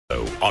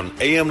On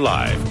AM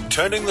Live,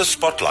 turning the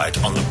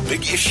spotlight on the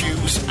big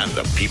issues and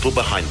the people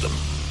behind them.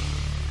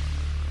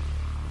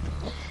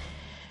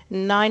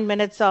 9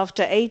 minutes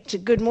after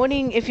 8. Good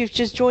morning. If you've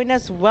just joined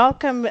us,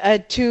 welcome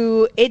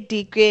to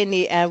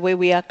Edikweni, where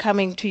we are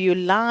coming to you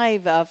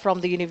live from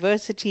the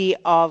University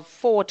of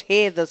Fort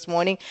Hare this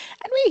morning.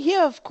 And we're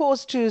here, of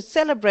course, to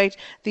celebrate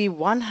the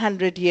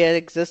 100-year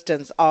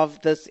existence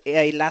of this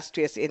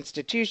illustrious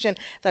institution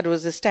that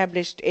was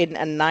established in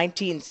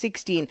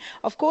 1916.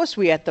 Of course,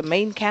 we're at the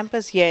main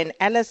campus here in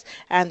Alice,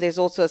 and there's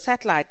also a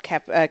satellite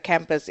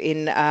campus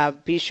in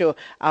Bisho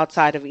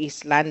outside of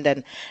East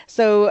London.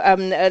 So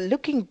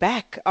looking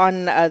back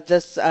on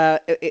this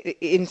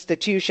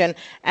institution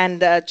and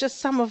just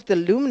some of the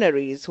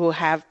luminaries who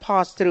have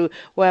passed through,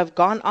 who have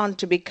gone on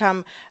to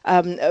become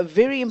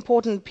very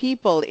important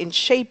people in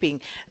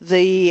shaping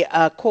the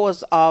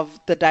cause of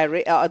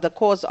the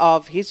cause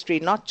of history,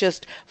 not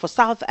just for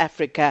South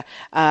Africa,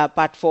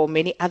 but for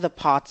many other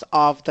parts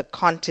of the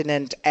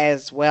continent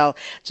as well.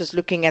 Just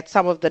looking at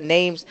some of the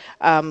names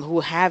who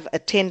have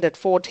attended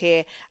Fort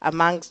Hare,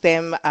 amongst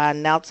them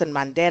Nelson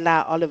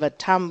Mandela, Oliver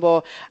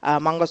Tambo,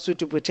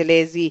 Mangosuthu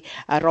Buthelezi,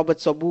 Robert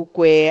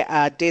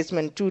Sobukwe,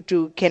 Desmond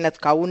Tutu, Kenneth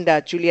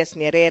Kaunda, Julius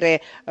Nyerere,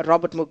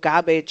 Robert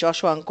Mugabe,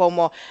 Joshua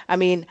Nkomo. I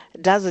mean,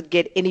 does it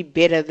get any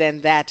better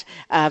than that?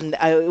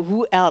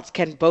 Who else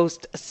can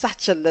boast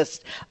such a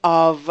list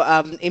of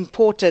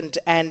important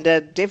and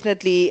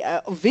definitely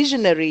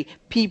visionary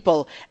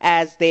people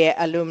as their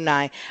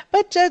alumni?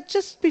 But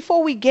just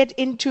before we get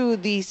into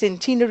the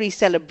centenary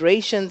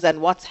celebrations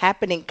and what's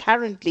happening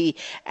currently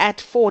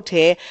at Fort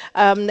Hare,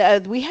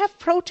 we have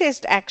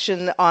protest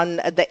action on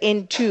the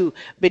N2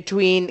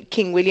 between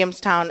King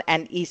Williamstown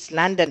and East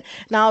London.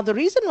 Now, the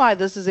reason why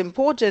this is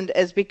important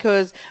is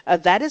because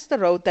that is the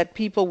road that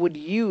people would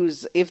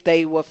use if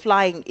they were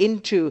flying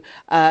into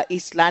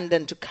East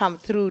London to come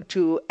through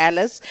to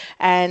Alice.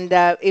 And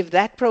if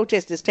that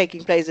protest is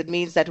taking place, it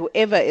means that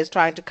whoever is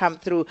trying to come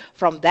through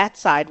from that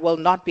side will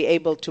not be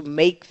able to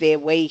make their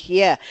way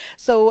here.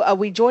 So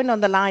we join on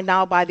the line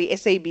now by the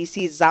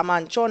SABC's Zama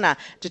Nchona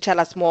to tell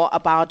us more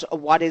about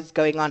what is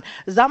going on.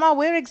 Zama,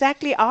 where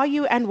exactly are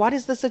you and what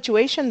is the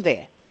situation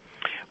there?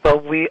 Well,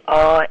 we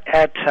are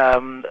at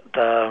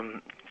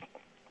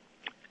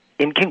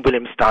in King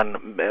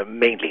Williamstown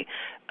mainly.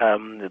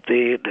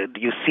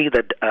 You see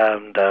that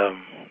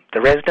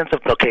the residents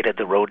have blockaded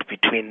the road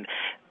between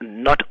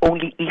not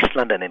only East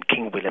London and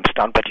King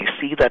Williamstown, but you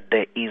see that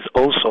there is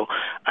also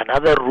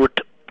another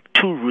route,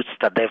 two routes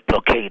that they've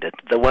blockaded.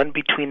 The one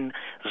between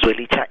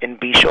Zwelitsha and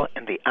Bisho,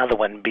 and the other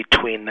one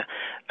between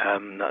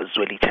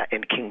Zwelitsha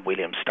and King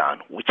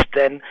Williamstown, which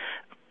then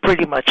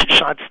pretty much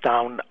shuts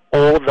down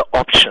all the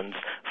options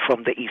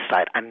from the east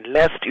side,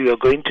 unless you are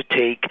going to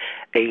take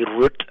a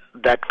route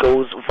that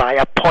goes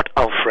via Port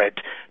Alfred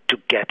to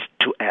get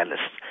to Alice.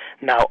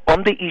 Now,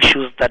 on the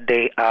issues that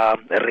they are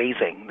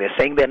raising, they're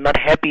saying they're not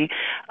happy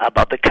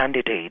about the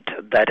candidate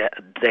that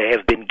they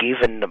have been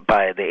given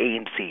by the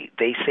ANC.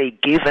 They say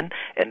given,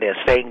 and they're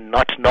saying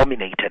not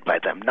nominated by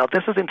them. Now,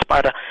 this has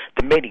inspired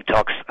the many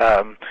talks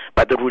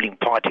by the ruling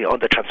party on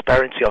the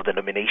transparency of the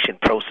nomination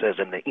process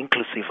and the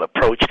inclusive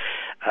approach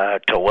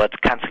towards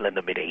councillor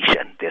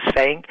nomination. They're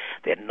saying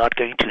they're not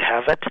going to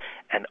have it,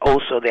 and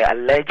also they're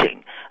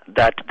alleging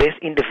that this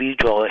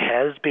individual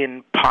has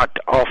been part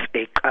of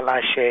a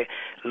Kalashe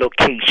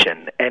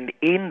location, and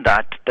in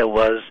that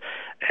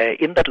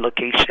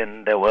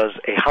location there was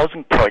a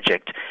housing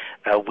project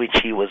which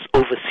he was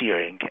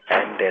overseeing,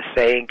 and they're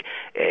saying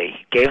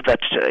he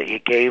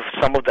gave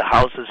some of the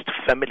houses to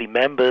family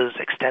members,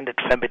 extended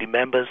family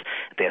members.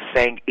 They're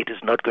saying it is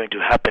not going to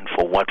happen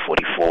for Ward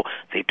 44.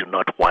 They do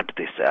not want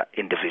this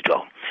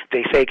individual.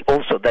 They say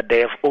also that they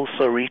have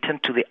also written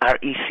to the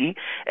REC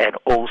and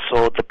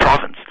also the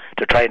province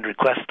to try and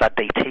request that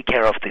they take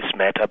care of this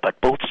matter. But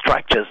both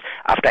structures,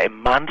 after a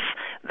month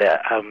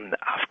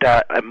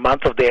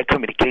of their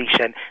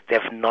communication, they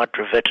have not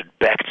reverted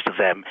back to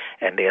them,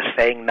 and they are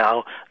saying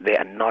now they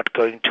are not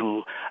going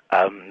to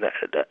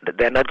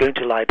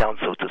lie down,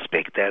 so to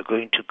speak. They are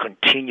going to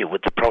continue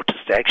with the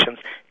protest actions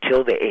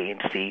till the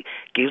ANC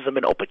gives them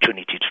an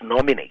opportunity to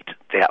nominate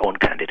their own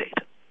candidate.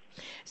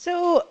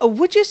 So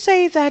would you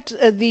say that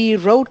the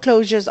road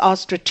closures are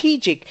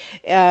strategic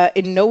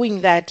in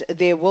knowing that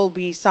there will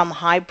be some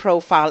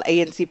high-profile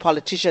ANC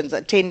politicians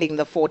attending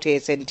the Fort Hare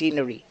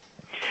centenary?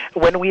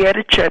 When we had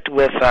a chat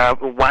with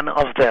one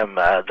of them,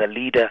 the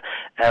leader,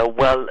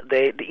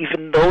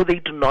 even though they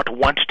do not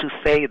want to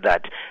say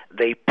that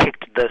they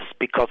picked this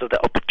because of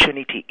the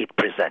opportunity it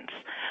presents,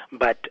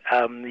 but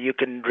you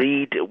can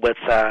read with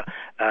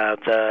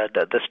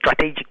the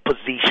strategic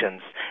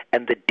positions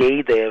and the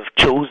day they have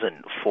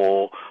chosen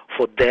for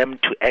for them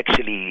to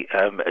actually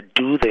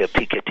do their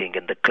picketing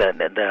and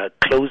the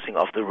closing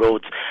of the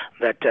roads,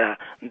 that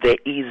there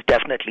is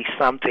definitely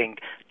something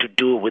to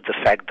do with the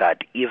fact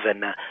that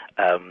even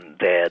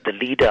the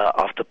leader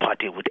of the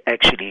party would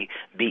actually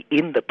be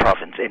in the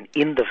province and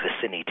in the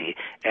vicinity,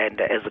 and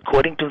as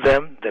according to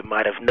them, they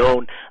might have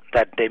known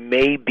that there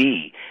may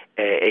be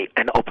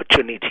an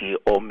opportunity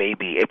or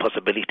maybe a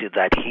possibility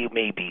that he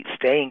may be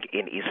staying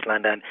in East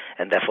London,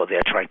 and therefore they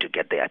are trying to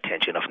get the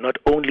attention of not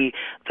only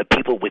the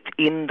people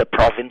within the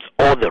province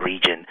or the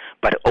region,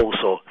 but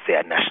also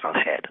their national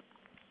head.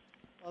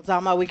 Well,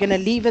 Zama, we're going to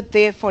leave it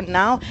there for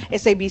now.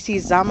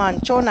 SABC's Zama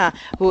Nchona,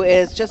 who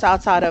is just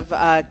outside of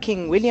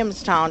King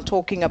Williamstown,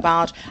 talking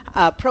about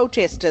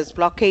protesters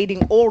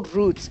blockading all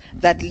routes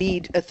that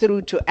lead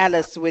through to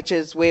Alice, which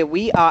is where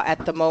we are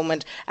at the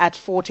moment at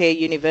Fort Hare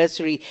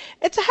University.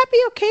 It's a happy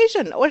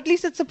occasion, or at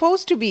least it's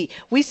supposed to be.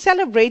 We're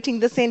celebrating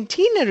the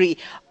centenary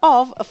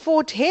of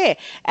Fort Hare.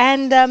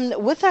 And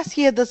with us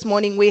here this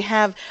morning, we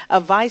have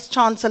Vice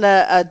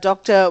Chancellor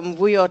Dr.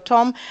 Mvuyo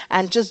Tom,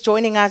 and just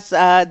joining us,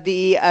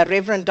 the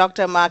Reverend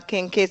Dr.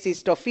 Makenkesi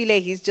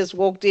Stofile. He's just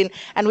walked in.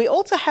 And we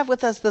also have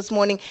with us this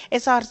morning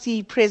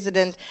SRC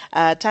President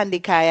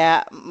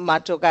Thandikaya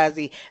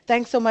Matokazi.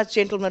 Thanks so much,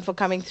 gentlemen, for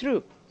coming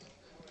through.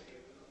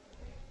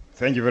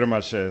 Thank you very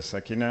much,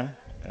 Sakina,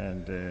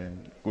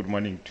 and good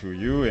morning to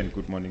you and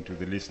good morning to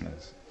the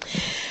listeners.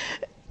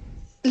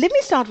 Let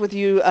me start with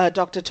you,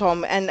 Dr.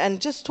 Tom,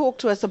 and just talk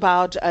to us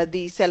about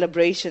the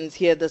celebrations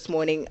here this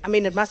morning. I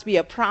mean, it must be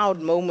a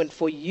proud moment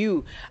for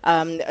you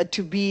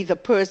to be the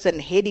person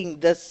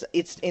heading this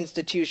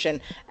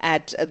institution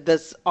at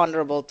this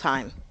honorable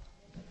time.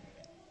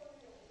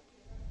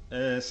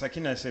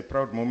 Sakina, it's a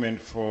proud moment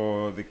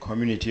for the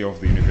community of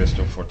the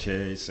University of Fort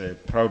Hare. It's a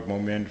proud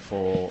moment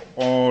for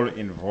all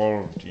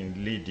involved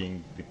in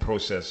leading the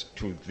process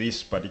to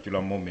this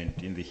particular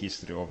moment in the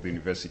history of the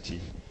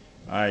university.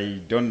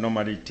 I don't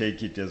normally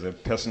take it as a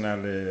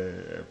personal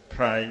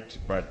pride,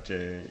 but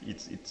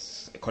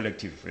it's a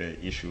collective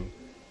issue.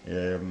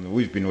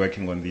 We've been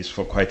working on this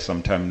for quite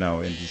some time now,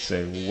 and it's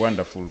a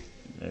wonderful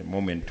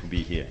moment to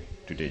be here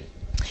today.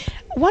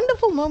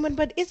 Wonderful moment,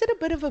 but is it a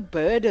bit of a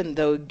burden,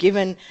 though,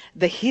 given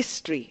the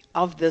history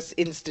of this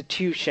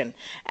institution?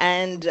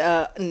 And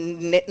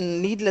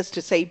needless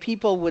to say,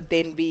 people would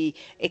then be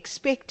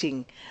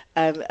expecting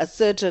a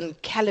certain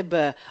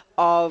caliber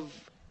of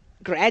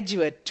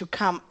graduate to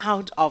come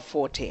out of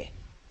Fort Hare.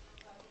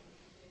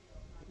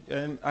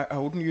 I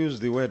wouldn't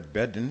use the word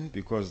burden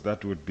because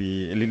that would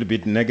be a little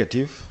bit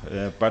negative.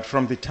 But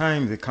from the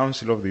time the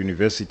Council of the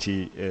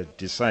University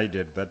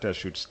decided that I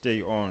should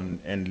stay on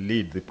and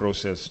lead the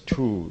process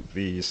to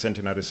the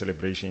centenary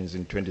celebrations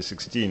in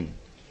 2016,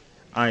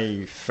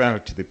 I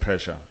felt the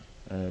pressure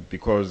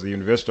because the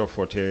University of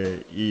Fort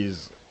Hare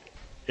is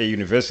a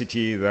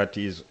university that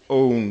is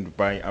owned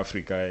by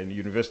Africa and a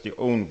university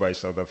owned by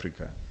South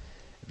Africa.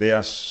 There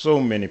are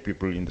so many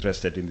people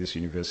interested in this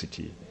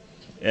university,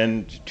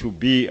 and to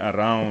be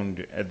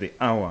around at the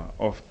hour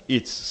of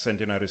its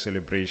centenary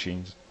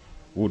celebrations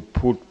would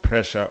put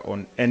pressure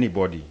on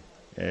anybody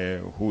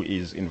who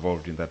is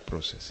involved in that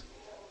process.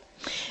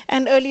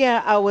 And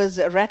earlier I was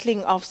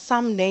rattling off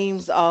some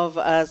names of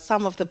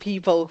some of the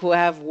people who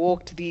have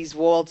walked these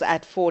walls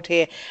at Fort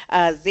Hare.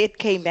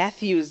 Z.K.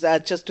 Matthews,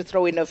 just to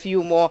throw in a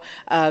few more,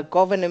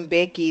 Governor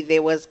Mbeki,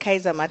 there was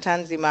Kaiser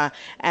Matanzima,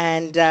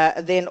 and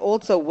then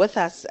also with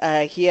us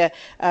here,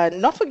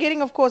 not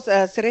forgetting, of course,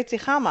 Seretse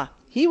Khama.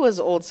 He was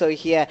also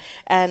here,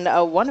 and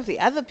one of the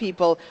other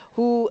people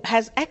who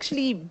has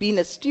actually been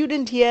a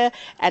student here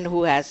and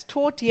who has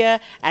taught here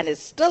and is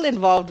still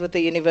involved with the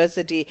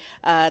university,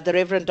 the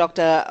Reverend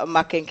Dr.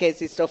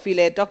 Makenkesi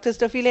Stofile. Dr.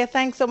 Stofile,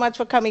 thanks so much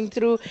for coming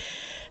through.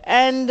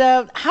 And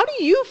how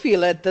do you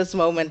feel at this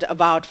moment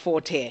about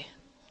Fort Hare?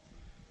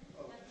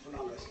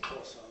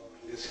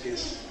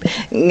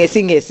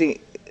 Ngesi,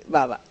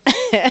 Baba.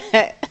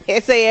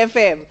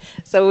 SAFM,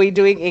 so we're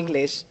doing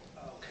English.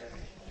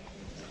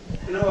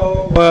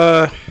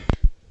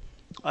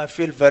 I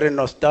feel very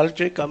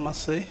nostalgic, I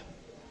must say.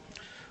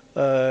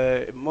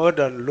 More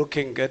than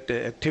looking at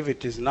the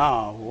activities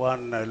now,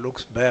 one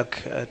looks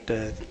back at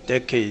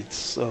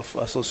decades of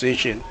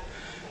association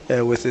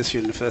with this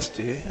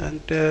university,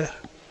 and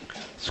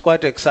it's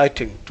quite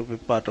exciting to be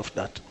part of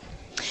that.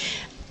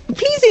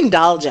 Please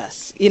indulge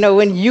us,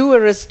 when you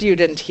were a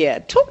student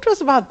here. Talk to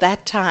us about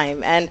that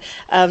time. And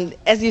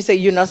as you say,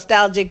 you're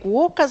nostalgic.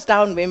 Walk us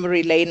down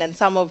memory lane and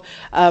some of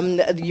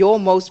your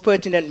most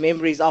pertinent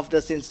memories of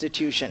this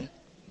institution.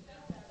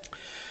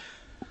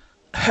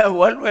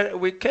 Well,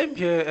 we came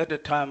here at a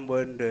time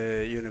when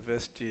the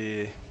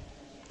university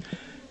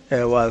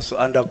was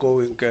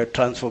undergoing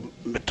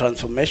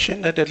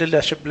transformation at the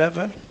leadership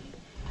level,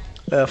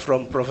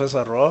 from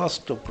Professor Ross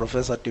to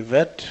Professor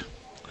Tivet.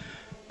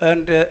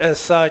 And as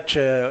such,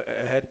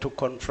 had to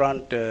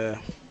confront the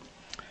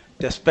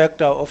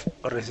specter of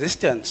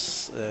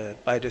resistance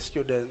by the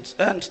students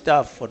and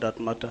staff, for that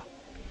matter,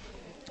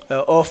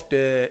 of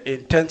the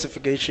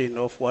intensification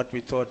of what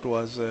we thought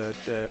was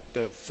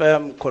the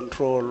firm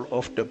control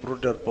of the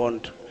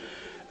Broederbond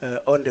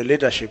on the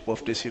leadership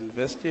of this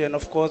university and,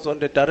 of course, on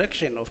the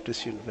direction of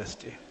this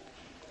university.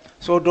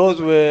 So those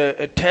were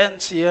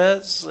tense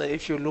years.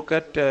 If you look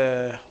at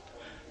the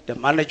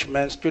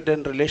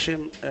management-student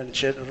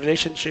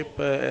relationship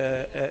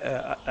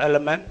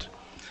element,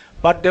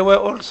 but there were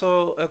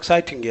also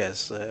exciting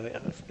years.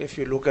 If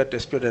you look at the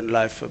student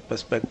life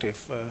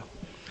perspective,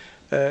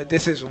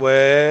 this is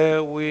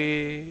where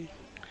we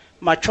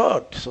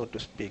matured, so to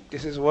speak.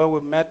 This is where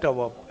we met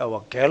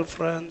our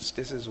girlfriends.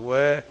 This is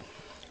where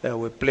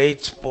we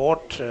played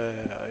sport,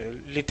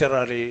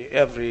 literally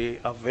every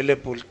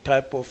available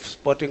type of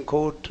sporting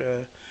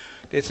code.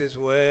 This is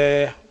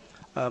where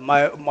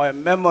my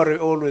memory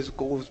always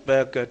goes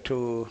back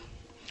to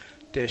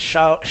the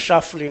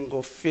shuffling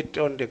of feet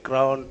on the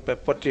ground,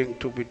 purporting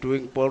to be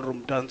doing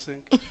ballroom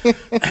dancing,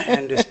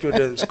 and the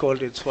students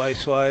called it swai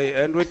swai,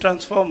 and we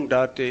transformed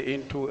that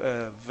into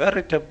a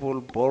veritable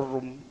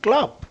ballroom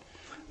club.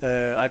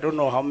 I don't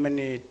know how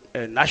many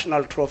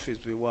national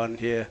trophies we won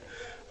here.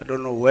 I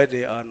don't know where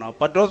they are now,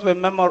 but those were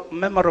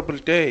memorable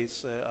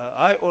days.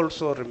 I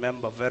also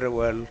remember very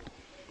well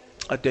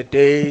the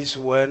days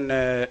when,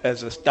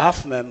 as a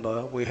staff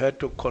member, we had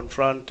to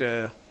confront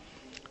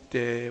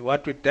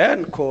what we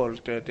then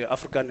called the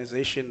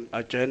Africanization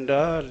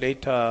agenda,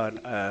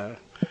 later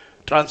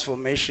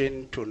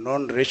transformation to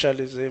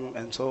non-racialism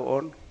and so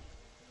on.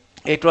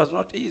 It was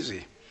not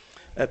easy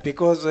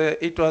because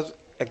it was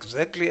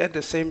exactly at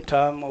the same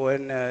time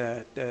when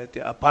the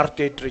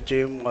apartheid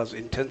regime was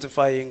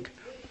intensifying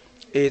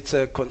its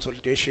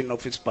consolidation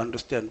of its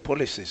Bantustan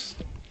policies.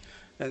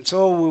 And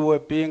so we were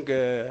being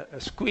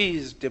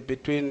squeezed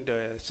between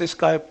the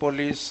Ciskei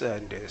police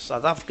and the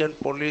South African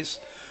police,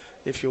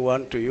 if you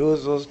want to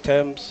use those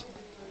terms,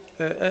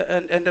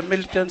 and the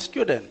militant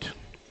student.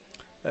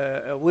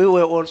 We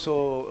were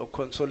also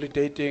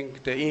consolidating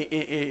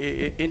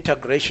the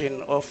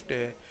integration of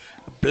the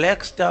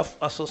black staff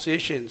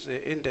associations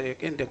in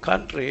the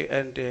country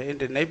and in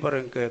the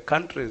neighboring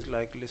countries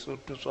like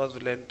Lesotho,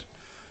 Swaziland,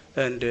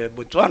 and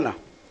Botswana.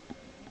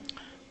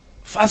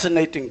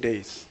 Fascinating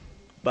days,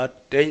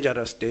 but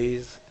dangerous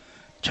days,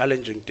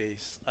 challenging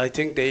days. I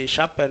think they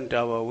sharpened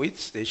our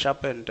wits, they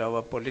sharpened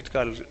our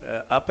political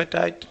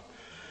appetite,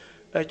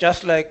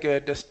 just like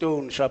the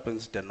stone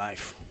sharpens the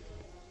knife.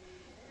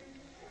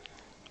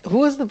 Who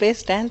was the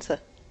best dancer?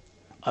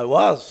 I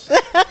was.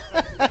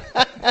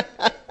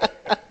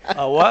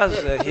 I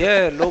was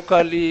here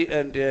locally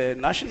and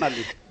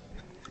nationally.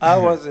 I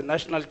was a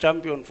national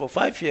champion for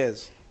 5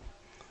 years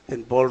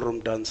in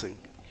ballroom dancing.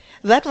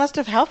 That must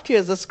have helped you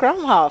as a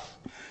scrum half.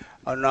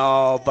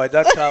 No, by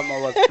that time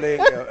I was playing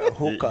a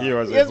hooker. He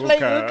was He a was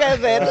playing hooker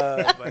then.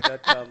 By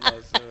that time I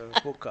was a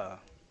hooker.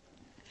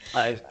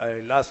 I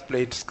last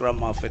played scrum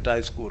half at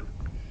high school.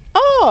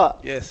 Oh,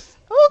 Yes.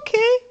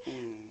 okay.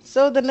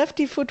 So the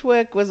nifty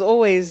footwork was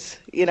always,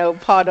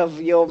 part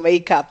of your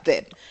makeup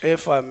then.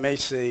 If I may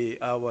say,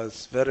 I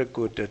was very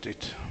good at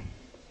it.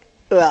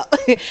 Well,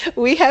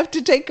 we have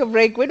to take a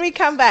break. When we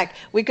come back,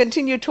 we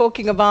continue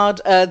talking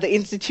about the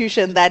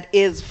institution that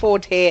is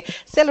Fort Hare,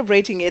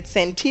 celebrating its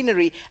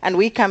centenary, and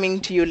we're coming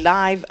to you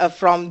live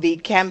from the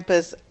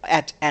campus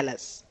at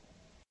Alice.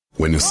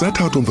 When you set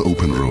out on the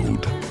open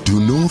road, do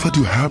you know that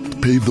you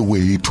helped pave the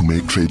way to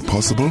make trade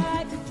possible?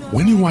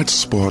 When you watch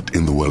sport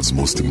in the world's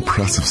most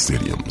impressive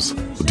stadiums,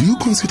 do you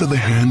consider the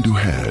hand you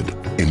had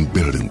in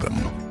building them?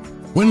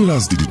 When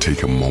last did you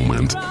take a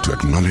moment to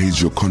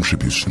acknowledge your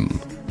contribution,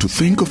 to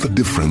think of the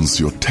difference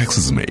your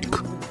taxes make?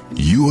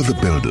 You are the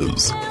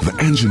builders, the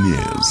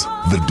engineers,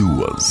 the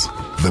doers,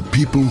 the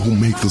people who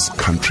make this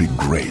country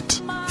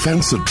great.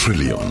 Thanks a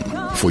trillion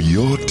for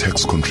your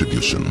tax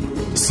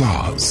contribution.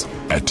 SARS,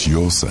 at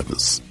your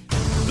service.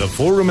 The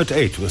Forum at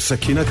 8 with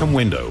Sakina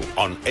Kamwendo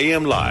on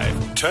AM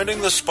Live, turning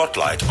the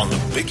spotlight on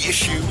the big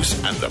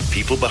issues and the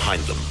people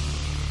behind them.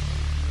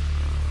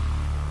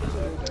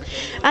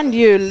 And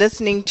you're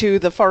listening to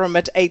the Forum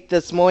at 8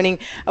 this morning.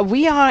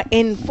 We are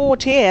in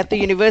Fort Hare at the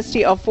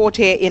University of Fort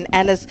Hare in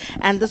Alice.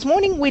 And this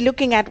morning we're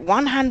looking at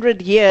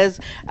 100 years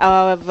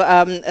of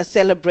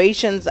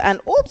celebrations and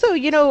also,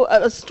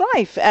 a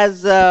strife,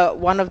 as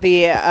one of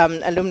the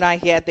alumni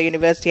here at the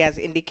university has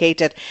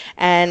indicated.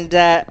 And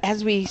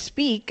as we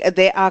speak,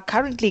 there are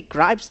currently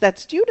gripes that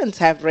students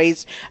have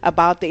raised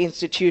about the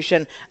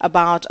institution,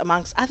 about,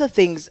 amongst other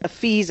things,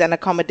 fees and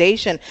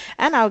accommodation.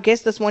 And our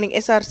guest this morning,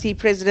 SRC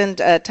President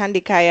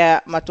Thandikaya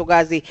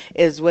Matogazi,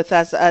 is with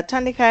us.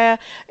 Thandikaya,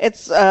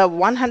 it's a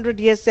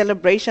 100-year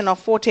celebration of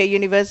Fort Hare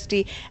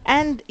University,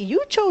 and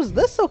you chose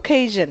this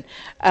occasion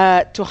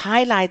to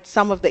highlight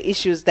some of the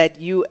issues that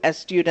you as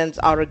students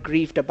are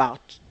aggrieved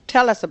about.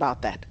 Tell us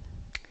about that.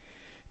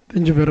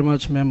 Thank you very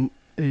much, ma'am.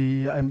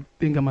 I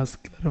think I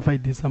must clarify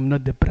this. I'm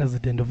not the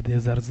president of the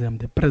SRC. I'm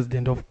the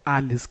president of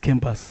Alice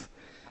campus.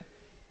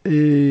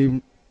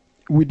 We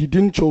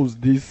didn't choose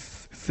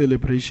this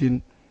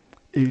celebration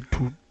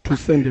to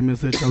send a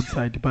message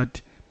outside,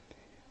 but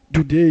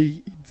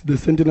today it's the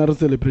centenary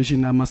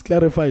celebration. I must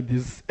clarify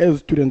this. As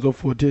students of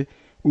Fort Hare,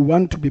 we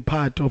want to be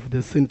part of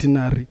the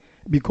centenary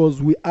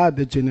because we are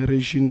the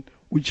generation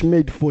which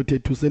made Fort Hare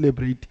to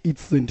celebrate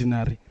its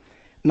centenary.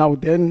 Now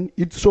then,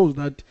 it shows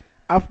that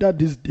after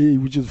this day,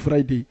 which is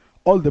Friday,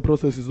 all the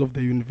processes of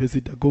the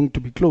university are going to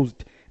be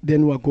closed.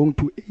 Then we are going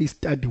to a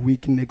study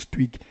week next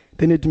week.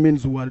 Then it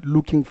means we are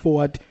looking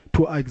forward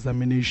to our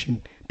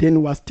examination.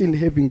 Then we are still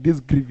having these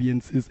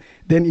grievances.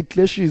 Then it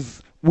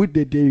clashes with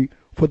the day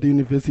for the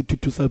university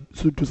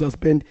to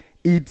suspend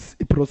its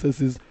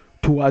processes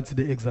towards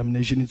the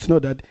examination. It's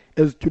not that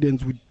as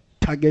students we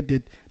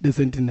targeted the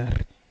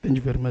centenary. Thank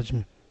you very much,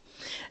 ma'am.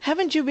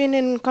 Haven't you been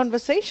in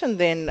conversation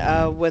then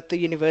with the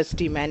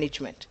university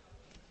management?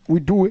 We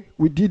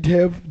did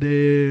have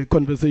the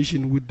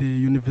conversation with the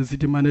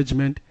university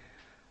management,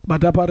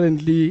 but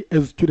apparently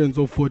as students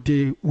of Fort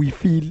Hare, we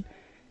feel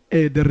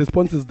the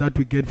responses that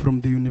we get from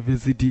the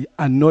university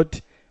are not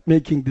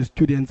making the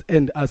students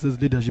and us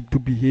as leadership to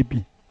be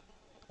happy.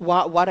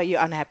 What are you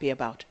unhappy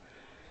about?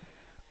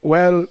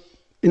 Well,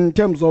 in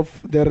terms of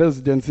the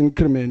residence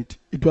increment,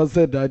 it was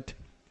said that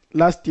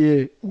last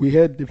year we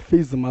had the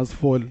fees must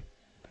fall.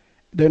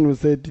 Then we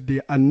said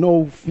there are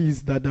no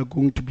fees that are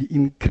going to be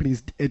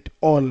increased at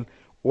all,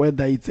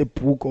 whether it's a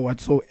book or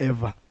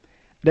whatsoever.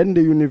 Then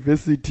the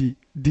university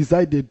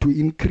decided to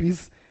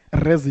increase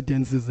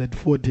residences at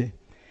Fort Hare.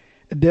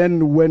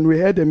 Then when we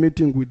had a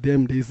meeting with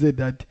them, they said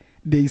that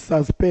they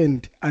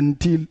suspend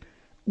until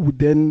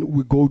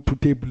we go to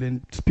table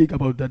and speak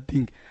about that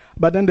thing.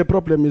 But then the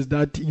problem is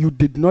that you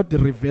did not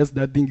reverse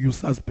that thing, you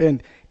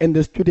suspend. And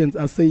the students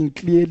are saying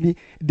clearly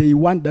they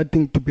want that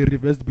thing to be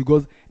reversed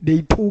because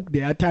they took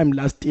their time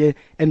last year,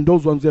 and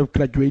those ones who have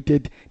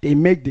graduated, they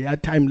make their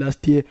time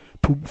last year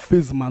to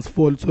fees must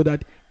fall, so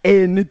that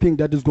anything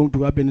that is going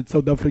to happen in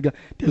South Africa,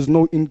 there's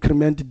no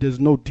increment, there's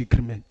no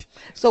decrement.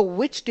 So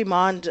which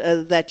demand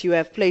that you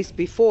have placed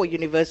before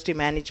university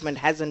management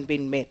hasn't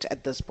been met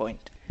at this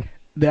point?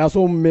 There are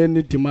so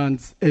many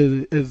demands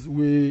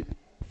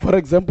for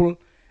example,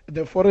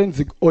 the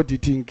forensic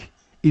auditing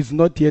is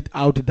not yet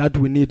out that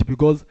we need,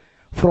 because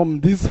from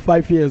these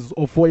 5 years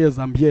or 4 years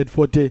I'm here at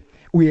Fort Hare,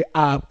 we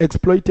are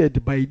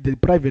exploited by the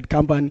private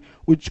company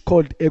which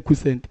called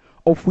Equicent,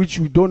 of which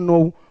we don't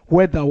know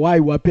why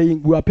we are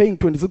paying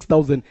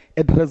 26,000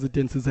 at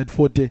residences at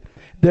Fort Hare.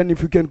 Then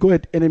if you can go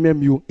at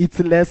NMMU, it's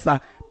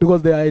lesser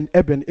because they are in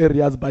urban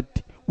areas,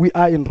 but we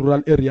are in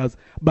rural areas.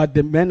 But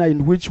the manner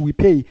in which we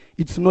pay,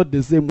 it's not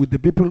the same with the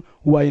people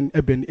who are in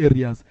urban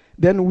areas.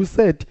 Then we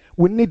said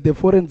we need the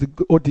forensic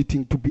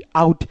auditing to be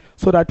out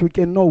so that we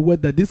can know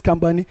whether this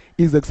company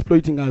is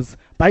exploiting us.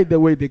 By the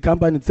way, the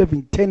company is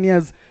serving 10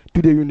 years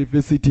to the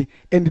university,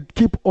 and it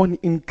keep on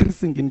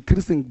increasing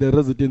the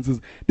residences.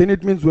 Then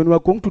it means when we are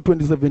going to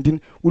 2017,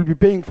 we'll be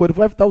paying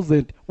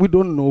 45,000. We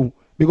don't know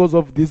because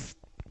of this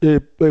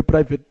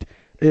private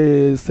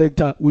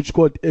sector which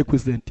called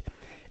Equicent,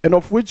 and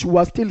of which we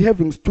are still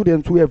having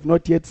students who have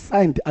not yet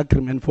signed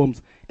agreement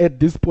forms at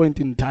this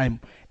point in time.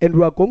 And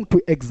we are going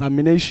to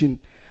examination.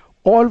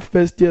 All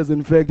first years,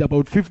 in fact,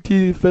 about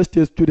 50 first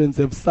year students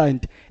have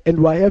signed, and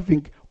we are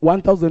having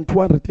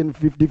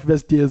 1,250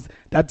 first years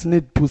that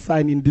need to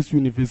sign in this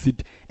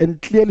university.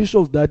 And clearly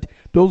shows that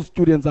those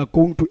students are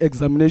going to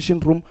examination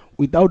room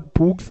without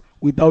books,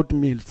 without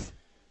meals.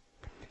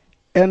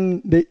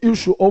 And the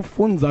issue of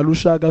Funza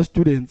Lushaga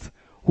students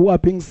who are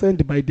being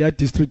sent by their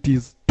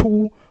districts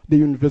to the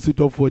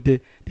University of Fort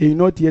Hare, they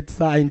not yet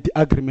signed the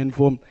agreement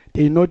form.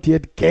 They not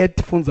yet get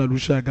Funza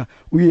Lushaga.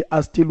 We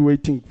are still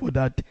waiting for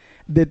that.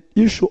 The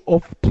issue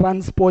of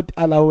transport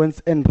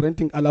allowance and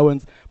renting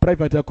allowance,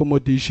 private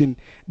accommodation,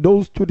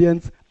 those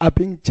students are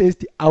being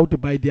chased out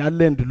by their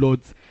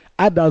landlords.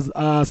 Others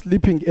are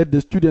sleeping at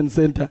the student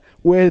center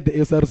where the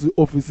SRC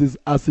offices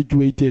are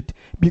situated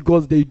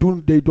because they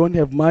don't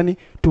have money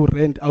to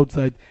rent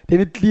outside.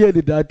 Then it's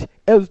clearly that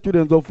as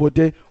students of Fort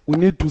Hare, we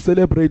need to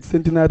celebrate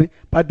centenary,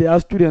 but there are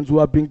students who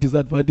are being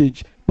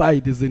disadvantaged by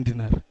the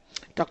centenary.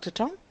 Dr.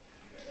 Tom?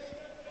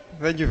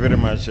 Thank you very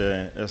much,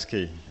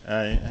 SK.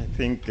 I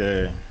think,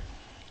 to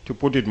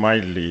put it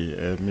mildly,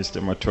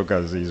 Mr.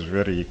 Matokas is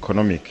very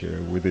economic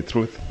with the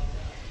truth.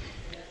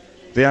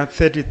 There are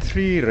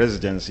 33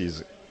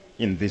 residencies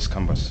in this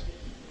campus.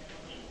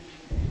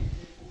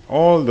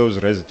 All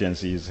those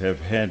residencies have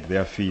had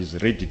their fees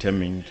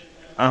redetermined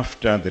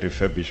after the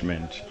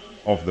refurbishment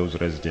of those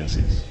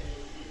residencies.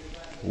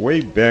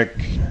 Way back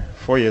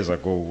 4 years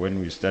ago when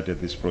we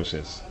started this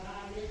process,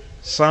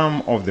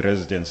 some of the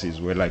residencies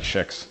were like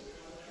shacks,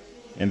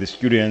 and the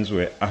students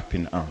were up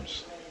in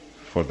arms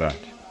for that.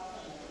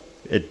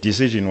 A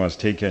decision was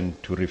taken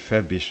to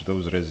refurbish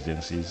those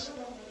residencies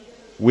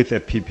with a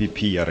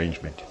PPP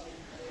arrangement.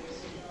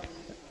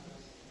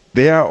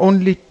 There are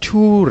only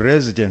 2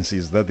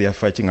 residencies that they are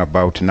fighting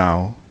about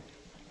now,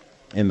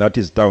 and that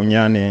is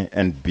Taunyane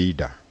and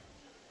Bida.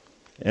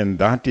 And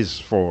that is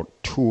for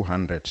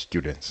 200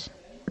 students.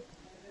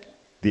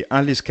 The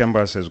Alice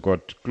campus has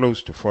got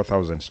close to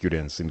 4,000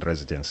 students in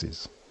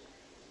residencies.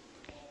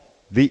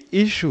 The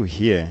issue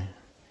here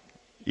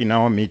in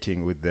our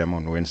meeting with them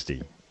on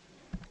Wednesday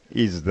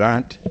is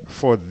that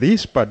for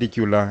this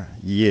particular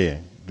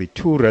year, the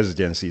 2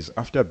 residencies,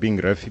 after being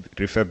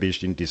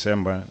refurbished in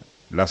December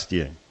last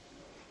year,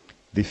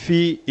 the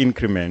fee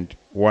increment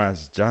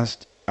was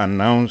just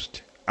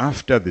announced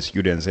after the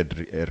students had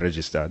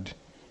registered,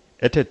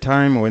 at a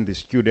time when the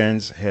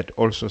students had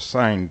also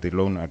signed the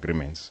loan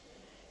agreements,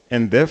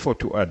 and therefore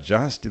to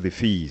adjust the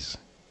fees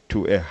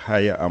to a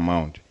higher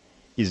amount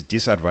is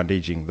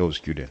disadvantaging those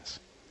students.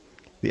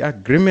 The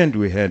agreement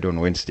we had on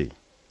Wednesday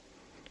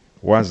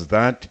was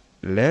that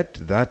let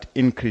that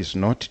increase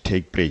not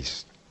take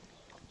place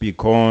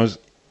because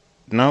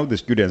now the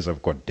students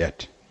have got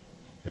debt.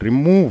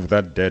 Remove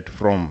that debt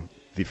from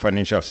the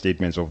financial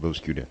statements of those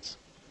students.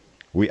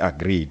 We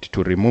agreed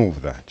to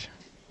remove that.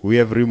 We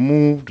have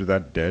removed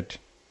that debt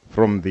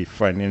from the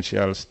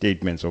financial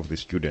statements of the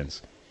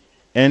students.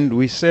 And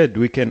we said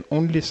we can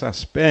only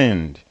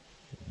suspend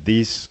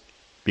this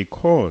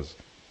because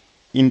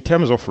in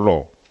terms of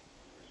law,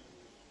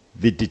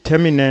 the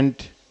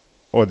determinant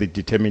or the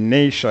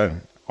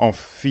determination of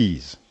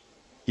fees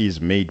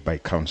is made by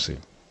council.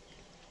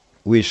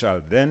 We shall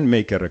then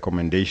make a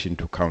recommendation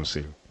to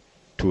council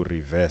to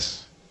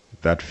reverse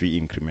that fee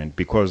increment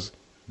because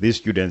these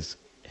students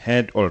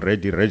had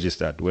already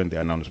registered when the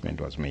announcement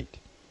was made.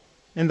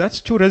 And that's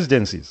 2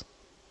 residencies.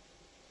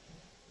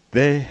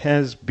 There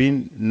has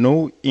been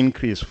no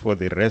increase for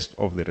the rest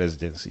of the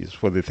residencies,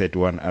 for the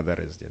 31 other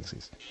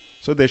residencies.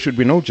 So there should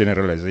be no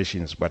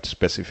generalizations but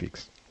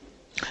specifics.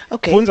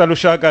 Okay. Funza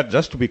Lushaga,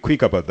 just to be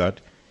quick about that,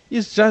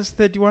 is just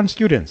 31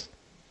 students.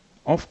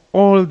 Of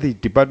all the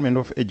Department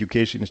of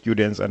Education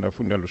students under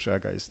Funda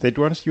Lushaga is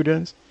 31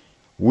 students.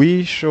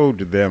 We showed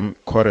them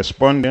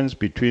correspondence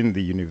between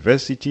the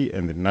university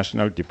and the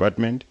national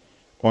department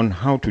on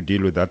how to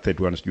deal with that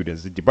 31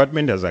 students. The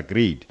department has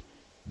agreed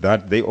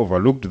that they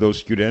overlooked those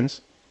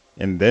students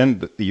and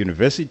then the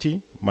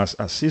university must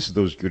assist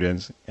those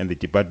students and the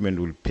department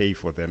will pay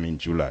for them in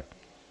July.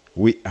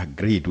 We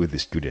agreed with the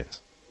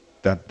students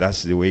that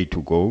that's the way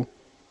to go,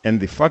 and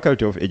the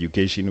Faculty of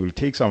Education will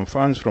take some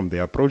funds from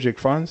their project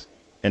funds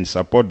and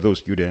support those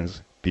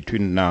students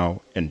between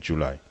now and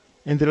July.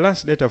 And the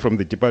last letter from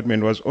the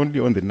department was only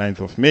on the 9th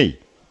of May.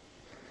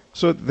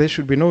 So there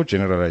should be no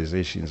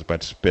generalizations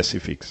but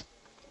specifics.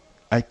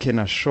 I can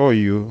assure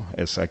you,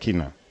 as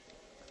Sakina,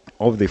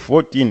 of the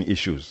 14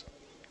 issues,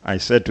 I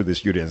said to the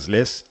students,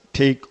 let's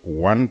take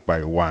one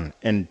by one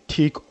and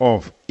tick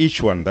off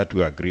each one that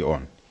we agree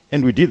on.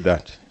 And we did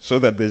that so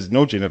that there's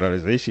no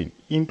generalization,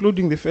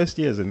 including the first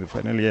years and the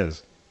final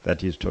years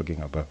that he's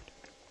talking about.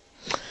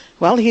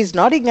 Well, he's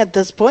nodding at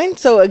this point,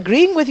 so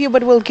agreeing with you,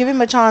 but we'll give him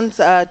a chance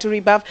to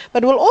rebuff.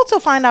 But we'll also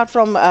find out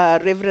from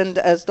Reverend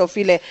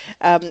Stofile,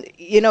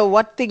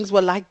 what things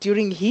were like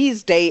during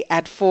his day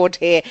at Fort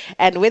Hare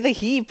and whether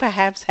he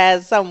perhaps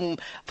has some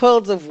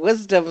pearls of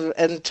wisdom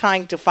in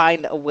trying to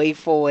find a way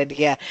forward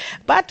here.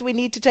 But we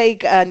need to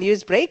take a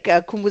news break.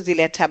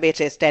 Kumbuzile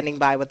Tabete standing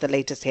by with the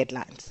latest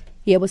headlines.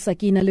 Here was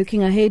Sakina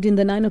looking ahead in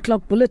the 9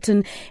 o'clock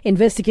bulletin.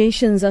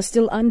 Investigations are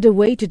still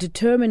underway to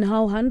determine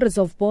how hundreds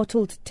of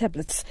bottled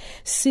tablets,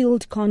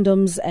 sealed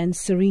condoms and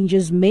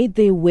syringes made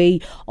their way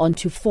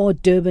onto 4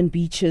 Durban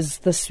beaches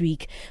this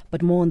week.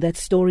 But more on that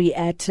story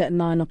at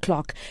 9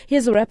 o'clock.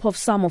 Here's a wrap of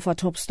some of our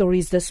top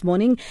stories this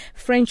morning.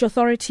 French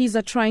authorities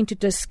are trying to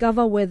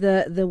discover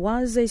whether there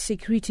was a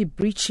security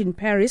breach in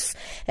Paris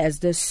as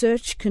the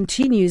search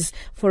continues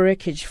for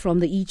wreckage from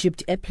the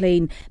Egypt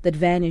airplane that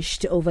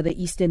vanished over the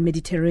eastern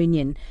Mediterranean.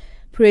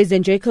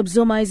 President Jacob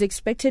Zuma is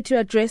expected to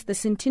address the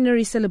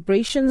centenary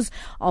celebrations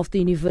of the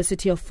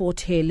University of Fort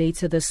Hare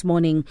later this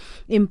morning.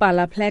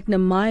 Impala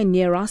Platinum Mine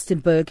near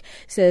Rustenburg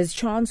says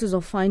chances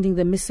of finding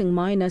the missing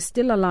miner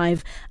still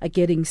alive are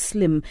getting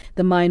slim.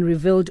 The mine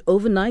revealed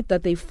overnight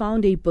that they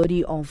found a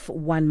body of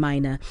 1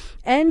 miner.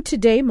 And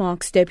today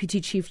marks Deputy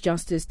Chief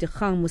Justice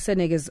Dikgang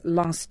Mosenege's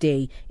last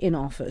day in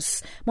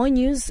office. More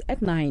news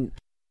at 9.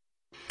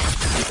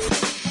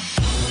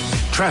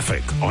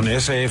 Traffic on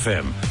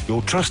SAFM,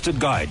 your trusted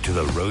guide to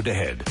the road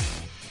ahead.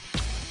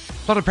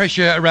 A lot of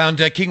pressure around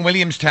King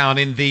Williamstown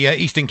in the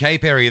Eastern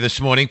Cape area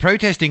this morning.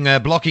 Protesting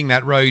blocking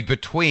that road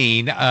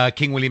between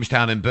King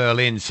Williamstown and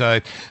Berlin. So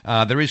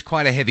there is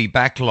quite a heavy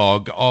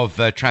backlog of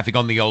traffic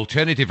on the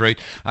alternative route.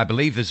 I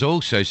believe there's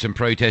also some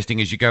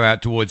protesting as you go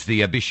out towards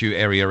the Bishu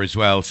area as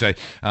well. So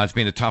it's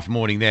been a tough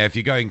morning there. If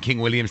you're going King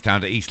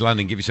Williamstown to East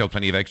London, give yourself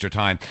plenty of extra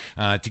time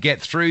to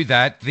get through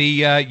that.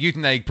 The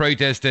Uitenhage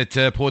protest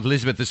at Port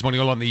Elizabeth this morning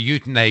along the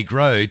Uitenhage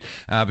Road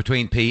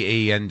between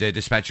PE and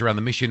Dispatch around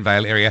the Mission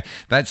Vale area.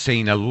 That's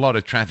seen a lot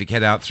of traffic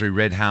head out through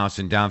Red House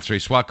and down through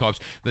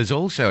Swartkops. There's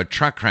also a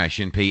truck crash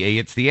in PE.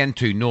 It's the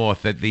N2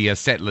 North at the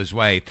Settlers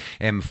Way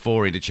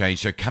M4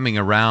 interchange. So coming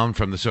around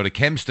from the sort of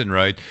Kempston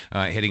Road,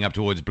 heading up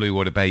towards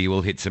Bluewater Bay, you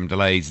will hit some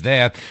delays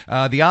there.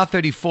 The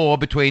R34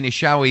 between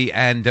Ishawi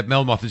and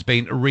Melmoth has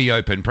been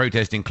reopened,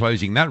 protesting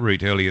closing that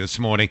route earlier this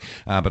morning,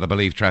 but I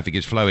believe traffic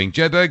is flowing.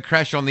 Joburg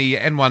crash on the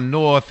N1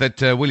 North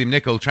at William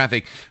Nicol.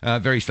 Traffic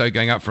very slow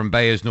going up from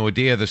Bayers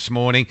Nordia this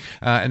morning.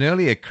 An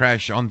earlier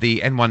crash on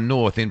the N1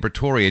 North in in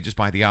Pretoria, just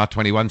by the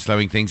R21,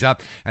 slowing things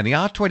up. And the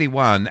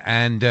R21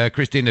 and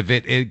Christina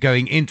Witt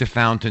going into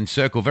Fountain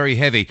Circle, very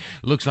heavy.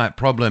 Looks like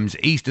problems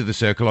east of the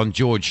circle on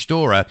George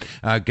Storer,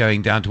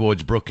 going down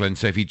towards Brooklyn.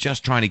 So if you're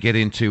just trying to get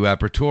into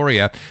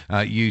Pretoria,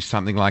 use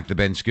something like the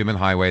Ben Schoeman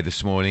Highway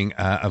this morning.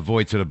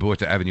 Avoid sort of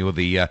Botha Avenue or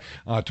the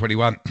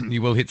R21.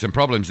 You will hit some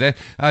problems there.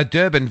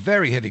 Durban,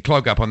 very heavy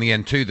clog up on the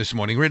N2 this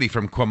morning, really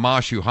from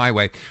Kwamashu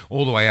Highway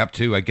all the way up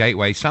to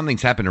Gateway.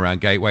 Something's happened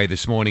around Gateway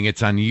this morning.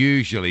 It's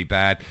unusually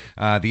bad.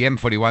 The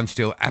M41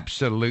 still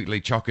absolutely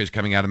chockers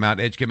coming out of Mount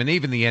Edgecombe, and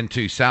even the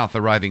N2 South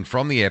arriving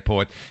from the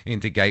airport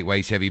into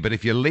Gateway's heavy. But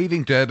if you're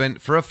leaving Durban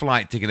for a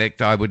flight to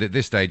connect, I would at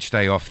this stage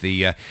stay off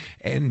the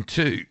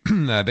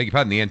N2, beg your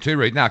pardon, the N2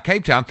 route. Now,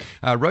 Cape Town,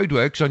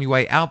 roadworks on your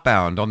way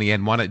outbound on the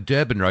N1 at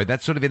Durban Road.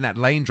 That's sort of in that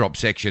lane drop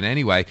section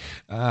anyway.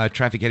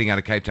 Traffic heading out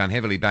of Cape Town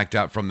heavily backed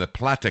up from the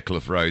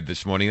Plattekloof Road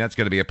this morning. That's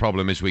going to be a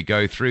problem as we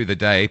go through the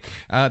day.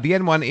 The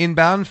N1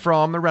 inbound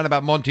from around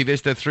about Monte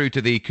Vista through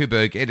to the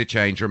Kuburg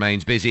interchange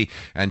remains busy,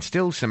 and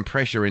still some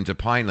pressure into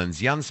Pinelands.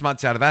 Jan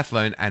Smuts out of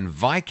Athlone and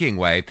Viking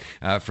Way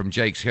from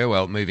Jakes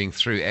Hurwell moving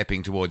through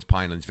Epping towards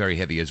Pinelands, very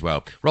heavy as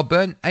well. Rob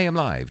Byrne, AM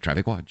Live,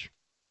 Traffic Watch.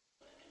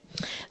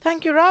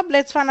 Thank you, Rob.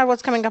 Let's find out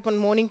what's coming up on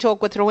Morning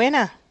Talk with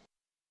Rowena.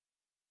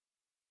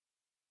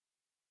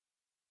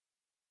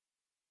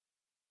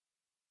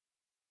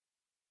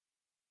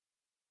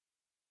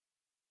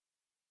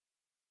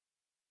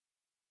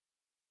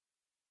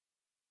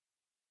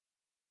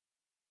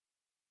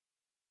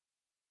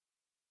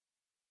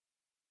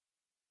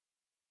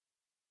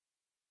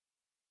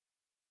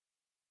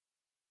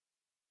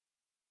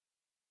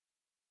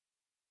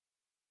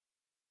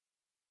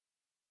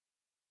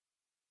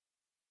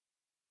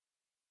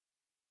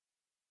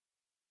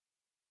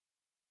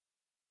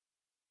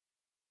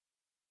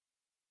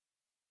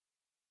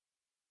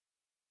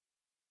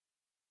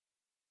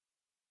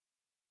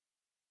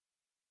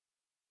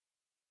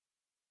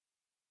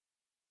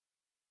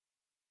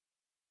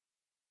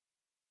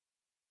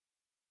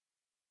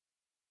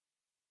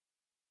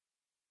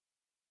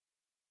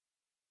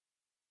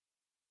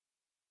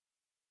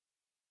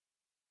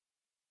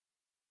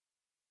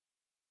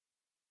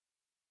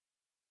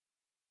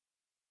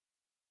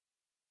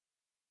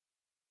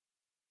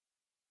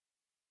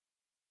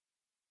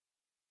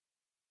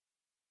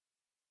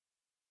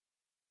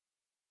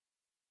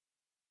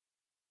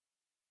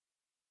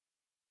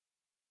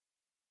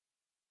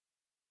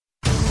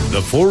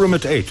 The Forum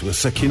at 8 with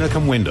Sakina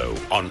Kamwendo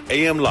on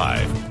AM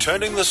Live,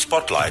 turning the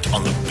spotlight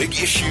on the big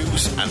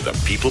issues and the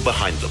people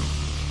behind them.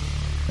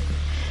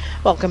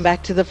 Welcome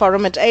back to the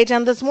Forum at 8,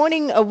 and this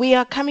morning we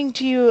are coming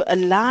to you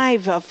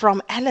live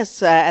from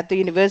Alice at the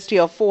University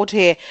of Fort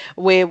Hare,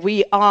 where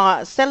we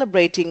are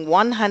celebrating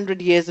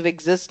 100 years of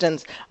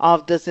existence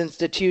of this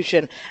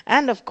institution.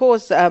 And of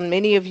course,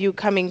 many of you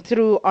coming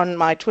through on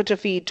my Twitter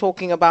feed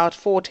talking about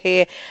Fort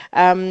Hare,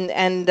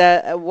 and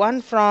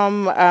one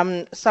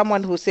from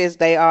someone who says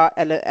they are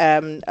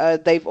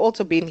they've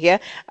also been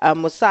here.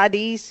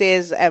 Musadi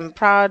says, I'm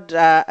proud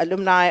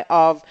alumni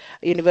of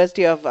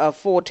University of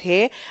Fort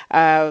Hare.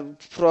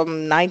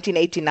 From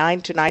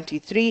 1989 to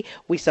 93,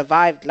 we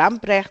survived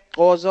Lamprecht,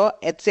 Gozo,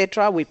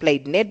 etc. We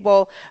played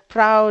netball.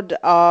 Proud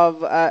of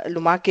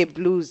Lumake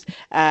Blues,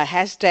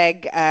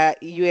 hashtag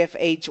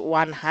UFH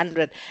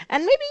 100.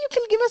 And maybe you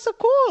can give us a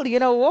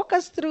call, walk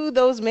us through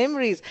those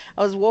memories.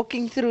 I was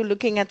walking through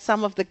looking at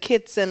some of the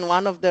kits in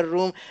one of the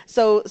room.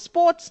 So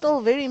sports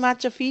still very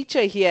much a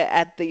feature here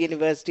at the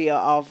University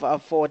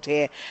of Fort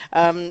Hare.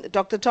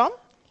 Dr. Tom?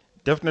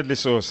 Definitely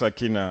so,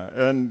 Sakina.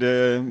 And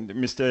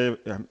Mr.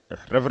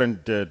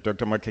 Reverend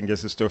Dr.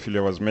 Makengesi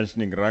Stofile was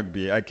mentioning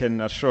rugby. I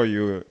can assure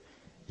you,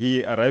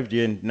 he arrived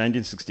here in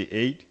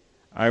 1968.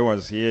 I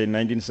was here in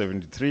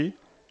 1973.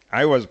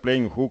 I was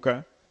playing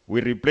hooker. We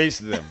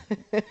replaced them.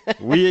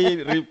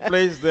 We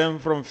replaced them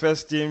from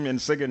first team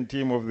and second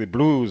team of the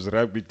Blues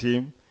rugby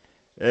team,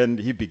 and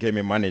he became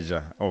a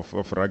manager of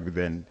rugby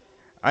then.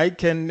 I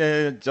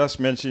can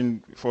just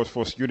mention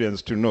for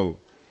students to know,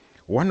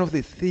 one of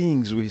the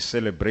things we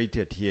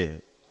celebrated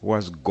here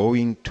was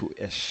going to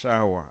a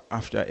shower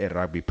after a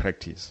rugby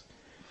practice.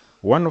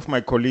 One of my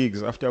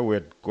colleagues, after we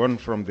had gone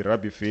from the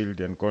rugby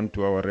field and gone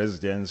to our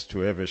residence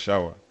to have a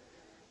shower,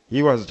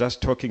 he was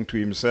just talking to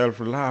himself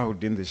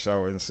loud in the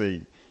shower and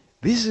saying,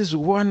 this is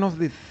one of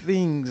the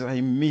things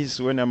I miss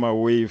when I'm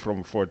away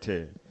from Fort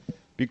Hare.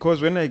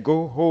 Because when I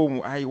go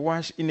home, I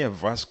wash in a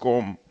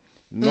Vascom,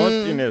 not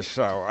in a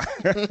shower.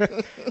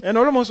 And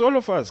almost all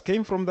of us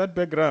came from that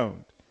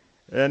background.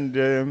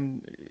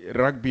 And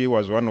rugby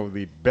was one of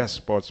the best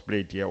sports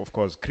played here. Of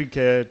course,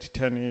 cricket,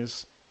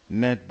 tennis,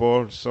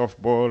 netball,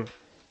 softball.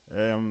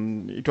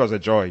 It was a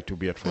joy to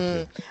be at Fort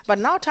Hare. But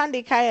now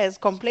Tandi Kaya is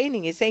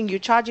complaining. He's saying you're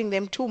charging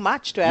them too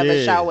much to have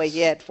a shower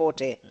here at Fort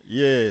Hare.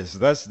 Yes,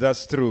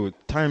 that's true.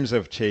 Times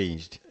have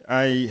changed.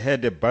 I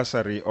had a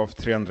bursary of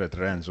 300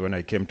 rands when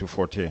I came to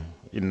Fort Hare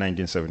in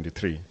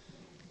 1973.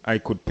 I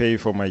could pay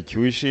for my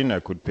tuition, I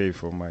could pay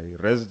for my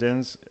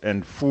residence,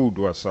 and food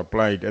was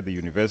supplied at the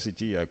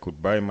university. I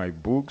could buy my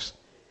books,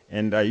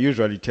 And I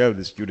usually tell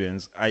the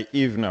students, I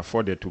even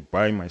afforded to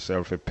buy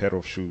myself a pair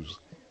of shoes.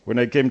 When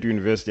I came to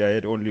university, I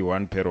had only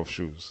one pair of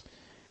shoes.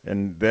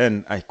 And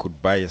then I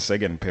could buy a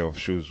second pair of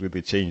shoes with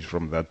the change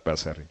from that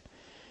bursary.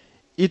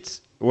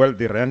 It's, well,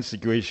 the rent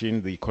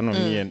situation, the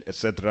economy, and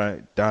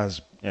etc.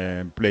 does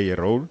play a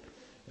role.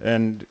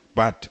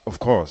 But, of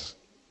course,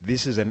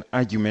 this is an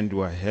argument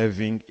we are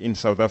having in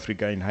South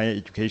Africa in higher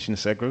education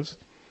circles.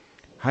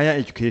 Higher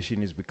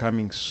education is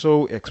becoming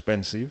so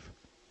expensive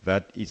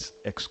that it's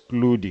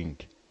excluding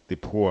the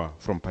poor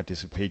from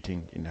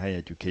participating in higher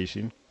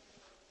education.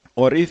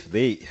 Or if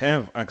they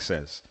have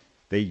access,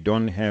 they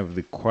don't have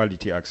the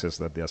quality access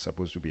that they are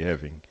supposed to be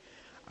having.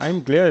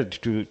 I'm glad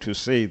to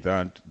say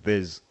that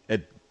there's a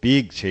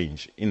big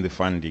change in the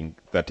funding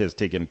that has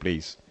taken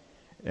place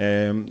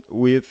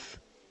with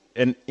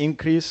an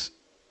increase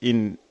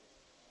in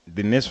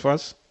the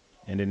NSFAS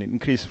and an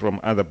increase from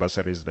other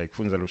bursaries like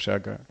Funza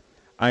Lushaka.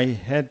 I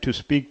had to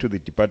speak to the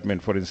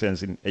department, for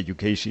instance, in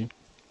education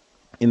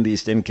in the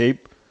Eastern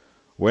Cape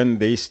when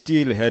they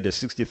still had a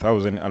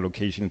 60,000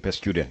 allocation per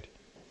student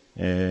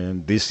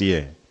this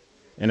year.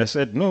 And I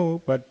said,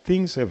 no, but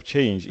things have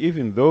changed.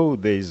 Even though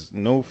there is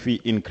no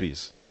fee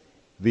increase,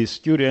 the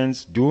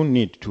students do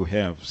need to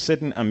have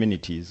certain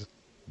amenities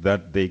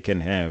that they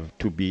can have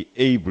to be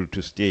able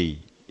to stay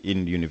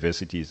in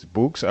universities.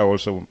 Books are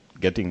also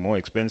getting more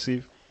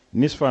expensive.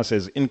 NSFAS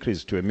has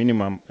increased to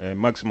a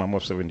maximum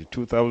of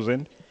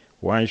 72,000.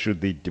 Why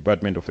should the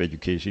Department of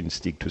Education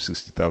stick to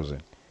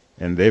 60,000?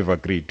 And they've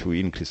agreed to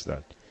increase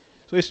that.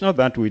 So it's not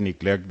that we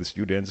neglect the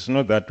students. It's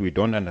not that we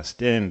don't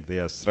understand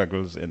their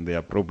struggles and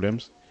their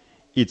problems.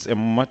 It's a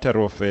matter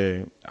of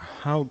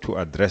how to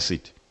address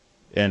it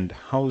and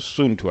how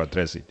soon to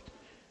address it.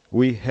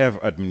 We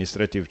have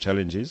administrative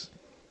challenges,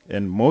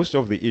 and most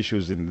of the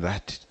issues in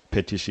that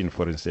petition,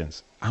 for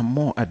instance, are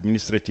more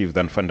administrative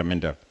than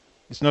fundamental.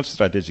 It's not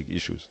strategic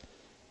issues.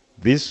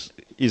 This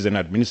is an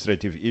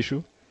administrative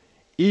issue.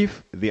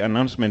 If the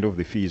announcement of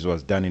the fees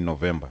was done in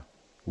November,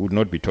 we would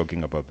not be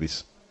talking about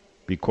this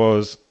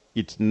because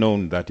it's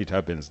known that it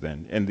happens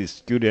then. And the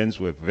students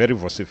were very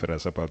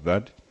vociferous about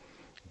that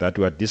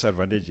were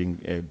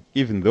disadvantaging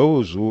even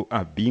those who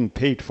are being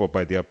paid for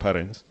by their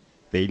parents.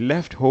 They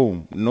left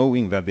home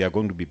knowing that they are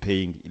going to be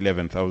paying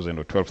 11,000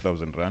 or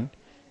 12,000 rand.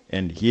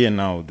 And here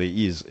now there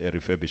is a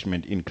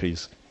refurbishment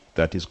increase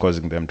that is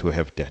causing them to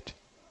have debt.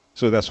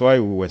 So that's why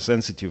we were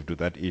sensitive to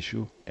that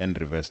issue and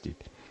reversed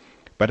it.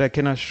 But I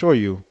can assure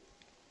you,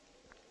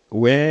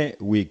 where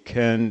we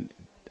can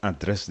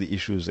address the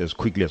issues as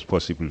quickly as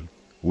possible,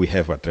 we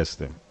have addressed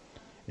them.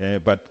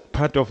 But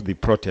part of the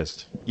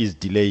protest is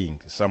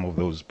delaying some of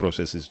those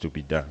processes to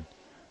be done.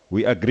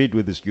 We agreed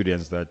with the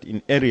students that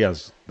in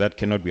areas that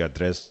cannot be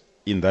addressed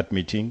in that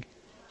meeting,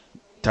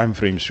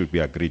 timeframes should be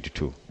agreed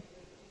to.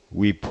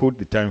 We put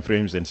the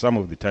timeframes, and some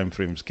of the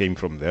timeframes came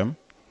from them.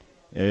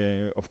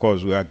 Of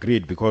course, we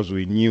agreed because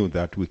we knew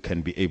that we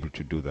can be able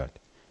to do that.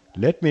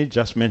 Let me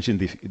just mention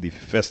the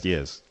first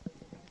years.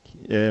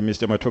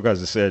 Mr. Matoka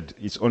has said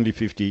it's only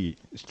 50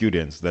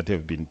 students that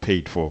have been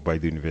paid for by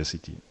the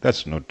university.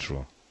 That's not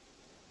true.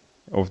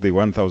 Of the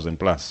 1,000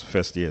 plus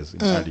first years in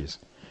studies,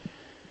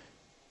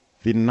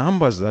 the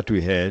numbers that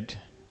we had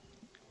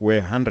were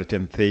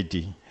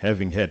 130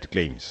 having had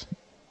claims.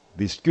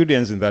 The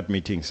students in that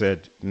meeting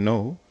said,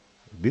 no,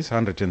 this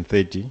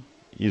 130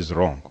 is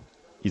wrong.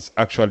 It's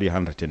actually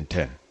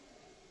 110.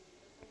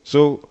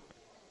 So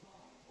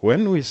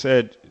when we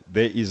said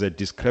there is a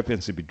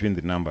discrepancy between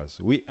the numbers,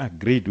 we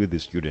agreed with the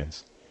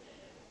students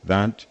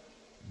that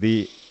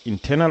the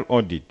internal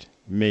audit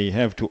may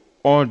have to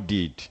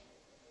audit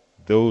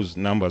those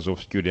numbers of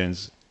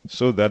students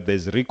so that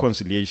there's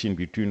reconciliation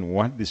between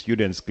what the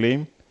students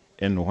claim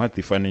and what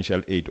the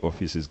financial aid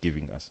office is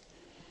giving us.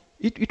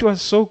 It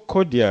was so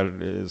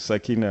cordial,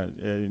 Sakina,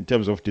 in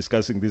terms of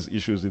discussing these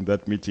issues in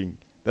that meeting.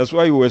 That's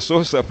why we were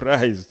so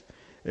surprised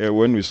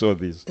when we saw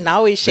this.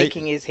 Now he's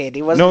shaking his head.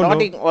 He was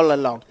nodding all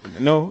along.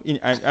 No,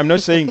 I'm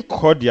not saying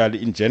cordial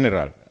in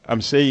general.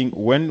 I'm saying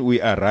when we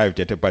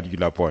arrived at a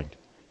particular point,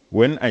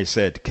 when I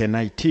said, can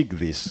I tick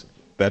this,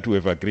 that we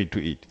have agreed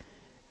to it,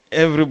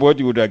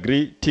 everybody would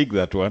agree, tick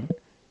that one,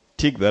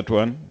 tick that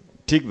one,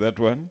 tick that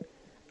one,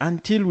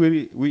 until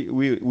we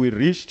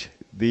reached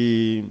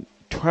the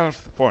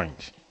 12th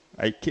point.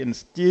 I can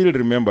still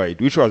remember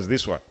it, which was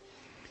this one,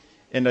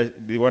 and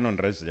the one on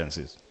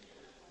residences.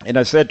 And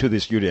I said to the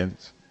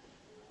students,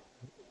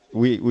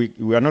 we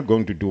are not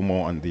going to do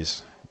more on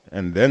this.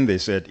 And then they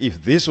said,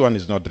 if this one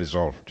is not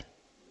resolved,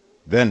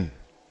 then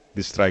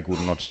the strike will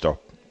not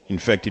stop. In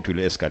fact, it will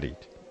escalate.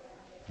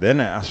 Then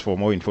I asked for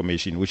more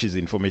information, which is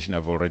information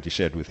I've already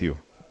shared with you.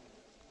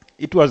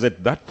 It was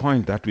at that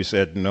point that we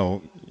said,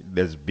 no,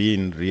 there's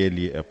been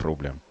really a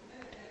problem.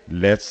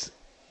 Let's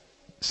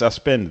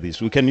suspend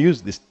this. We can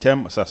use this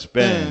term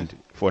suspend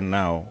for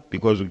now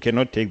because we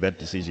cannot take that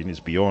decision. It's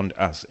beyond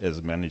us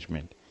as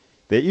management.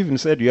 They even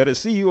said, you are a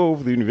CEO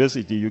of the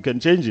university, you can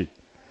change it.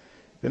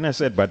 Then I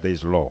said, but there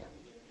is law.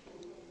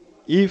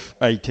 If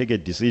I take a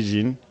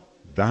decision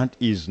that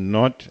is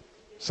not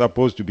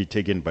supposed to be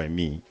taken by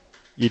me,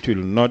 it will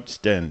not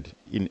stand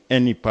in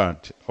any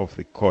part of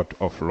the court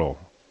of law.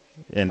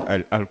 And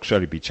I'll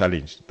actually be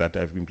challenged that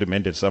I've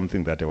implemented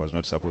something that I was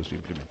not supposed to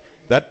implement.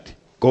 That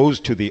goes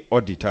to the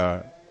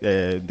auditor,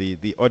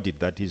 the audit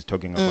that he's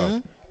talking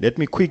about. Let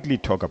me quickly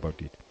talk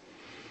about it.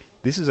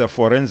 This is a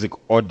forensic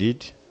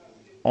audit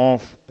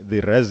of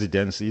the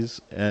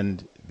residences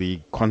and the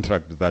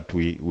contract that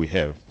we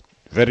have.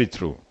 Very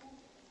true.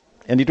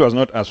 And it was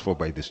not asked for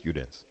by the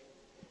students.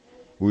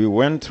 We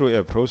went through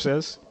a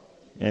process,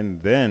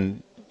 and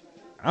then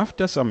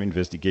after some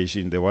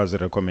investigation, there was a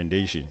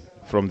recommendation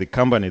from the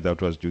company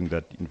that was doing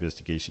that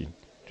investigation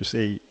to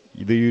say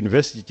the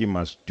university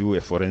must do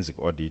a forensic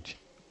audit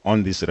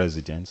on this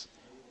residence.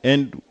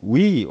 And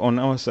we, on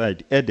our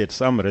side, added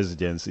some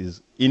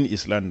residences in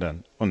East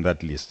London on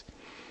that list.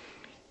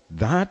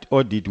 That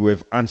audit, we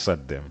have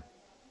answered them.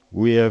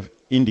 We have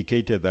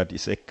indicated that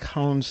it's a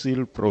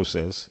council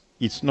process.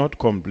 It's not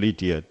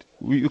complete yet.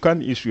 You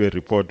can't issue a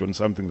report on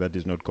something that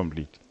is not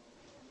complete.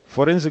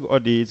 Forensic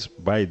audits,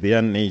 by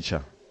their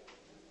nature,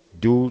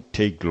 do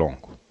take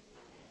long.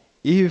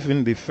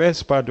 Even the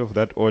first part of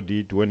that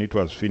audit, when it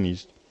was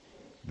finished,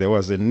 there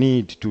was a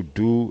need to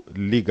do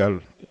legal,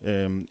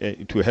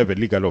 to have a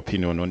legal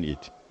opinion on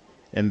it.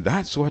 And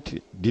that's what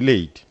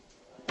delayed.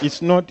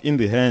 It's not in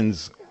the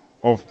hands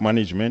of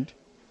management.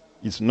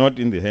 It's not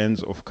in the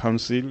hands of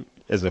council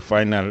as a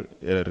final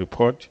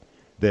report.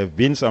 There have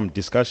been some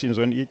discussions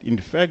on it. In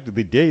fact,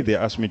 the day they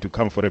asked me to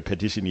come for a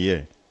petition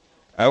here,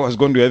 I was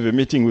going to have a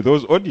meeting with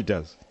those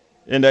auditors.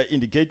 And I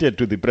indicated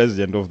to the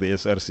president of the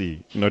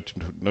SRC,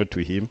 not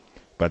to him,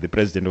 but the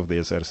president of the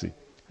SRC.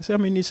 I said,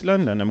 I'm in East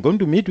London. I'm going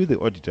to meet with the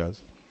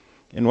auditors.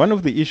 And one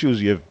of the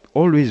issues you have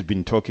always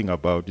been talking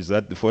about is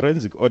that the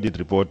forensic audit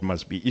report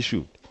must be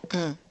issued.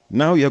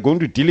 Now you're going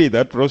to delay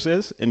that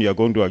process, and you're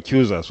going to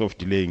accuse us of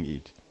delaying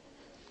it.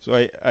 So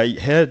I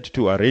had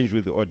to arrange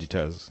with the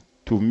auditors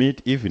to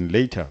meet even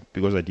later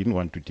because I didn't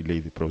want to delay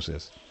the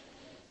process.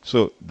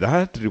 So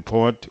that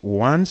report,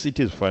 once it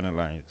is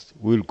finalized,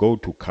 will go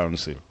to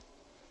council.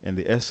 And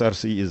the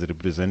SRC is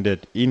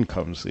represented in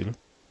council,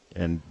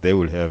 and they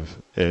will have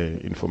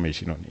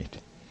information on it.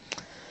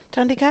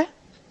 Tandika?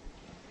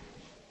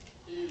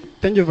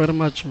 Thank you very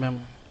much,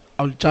 ma'am.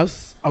 I'll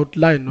just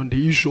outline on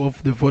the issue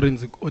of the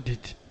forensic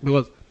audit,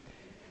 because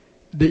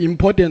the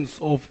importance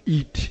of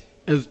it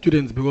as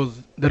students,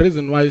 because the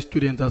reason why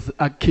students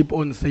are keep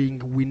on saying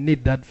we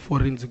need that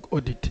forensic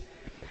audit,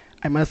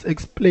 I must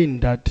explain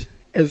that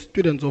as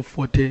students of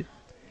Fort Hare,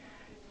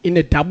 in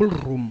a double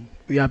room,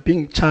 we are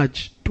being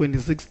charged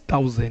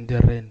 26,000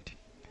 rand.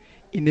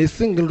 In a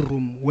single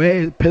room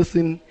where a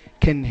person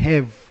can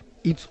have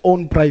its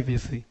own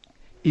privacy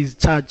is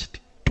charged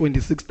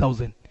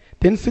 26,000.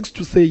 Then 6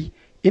 to say,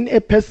 in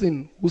a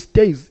person who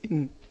stays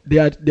in, they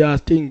are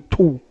staying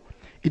 2,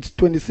 it's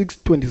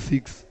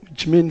 26,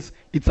 which means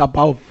it's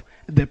above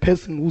the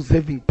person who's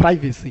having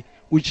privacy,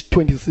 which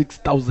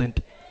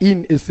 26,000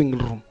 in a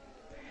single room.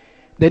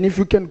 Then if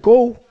you can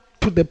go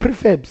to the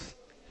prefabs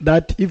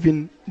that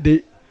even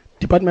the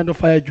Department of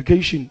Higher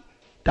Education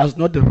does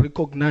not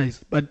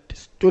recognize, but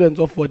students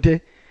of Fort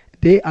Hare,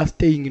 they are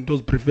staying in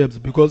those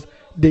prefabs because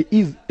there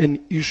is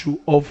an issue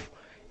of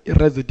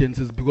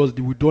residences, because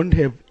we don't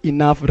have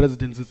enough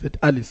residences at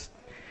Alice.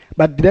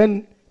 But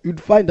then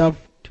you'd find out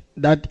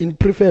that in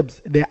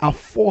prefabs there are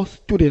 4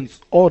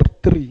 students or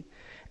 3.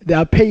 They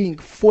are paying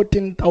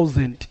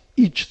 14,000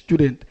 each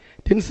student.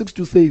 Then 6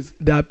 to says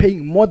they are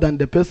paying more than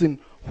the person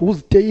who's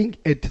staying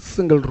at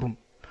single room,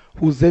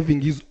 who's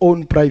having his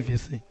own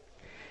privacy.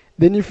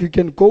 Then if you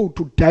can go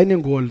to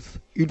dining halls,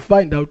 you'd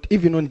find out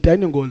even on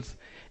dining halls,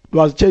 it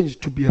was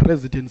changed to be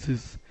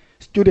residences.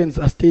 Students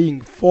are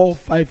staying 4,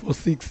 5 or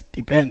 6,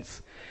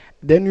 depends.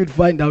 Then you'd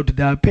find out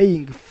they are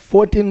paying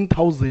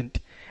 14,000.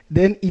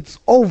 Then it's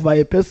over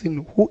a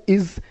person who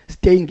is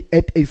staying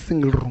at a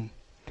single room.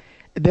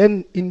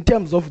 Then in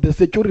terms of the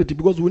security,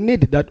 because we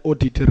need that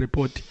audit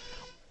report,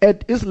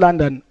 at East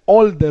London,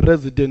 all the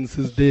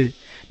residences there,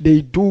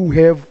 they do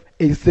have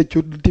a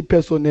security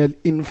personnel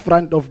in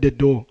front of the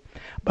door.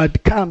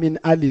 But come in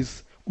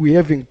Alice, we're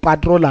having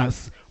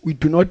patrollers. We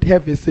do not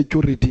have a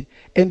security.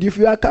 And if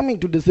you are coming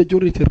to the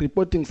security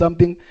reporting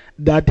something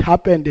that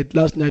happened at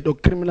last night or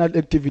criminal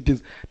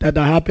activities that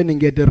are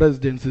happening at the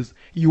residences,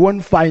 you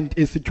won't find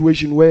a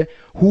situation where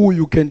who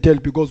you can tell,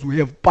 because we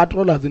have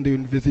patrollers in the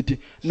university,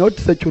 not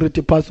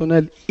security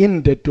personnel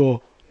in the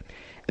door.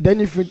 Then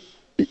if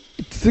it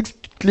seems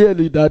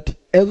clearly that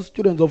as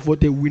students of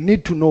Fort Hare, we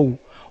need to know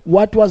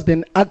what was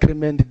the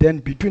agreement then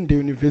between the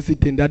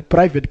university and that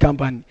private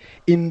company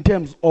in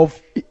terms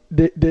of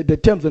the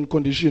terms and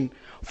conditions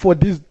for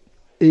these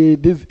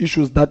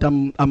issues that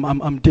I'm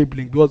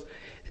tabling, because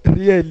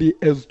really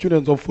as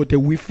students of Fort Hare,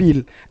 we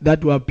feel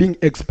that we are being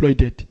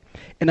exploited.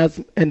 And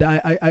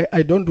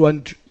I don't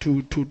want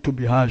to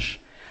be harsh.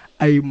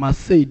 I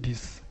must say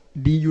this: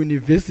 the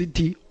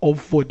University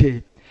of Fort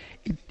Hare,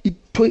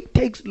 it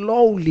takes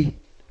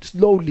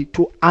slowly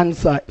to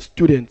answer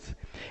students.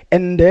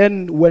 And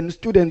then when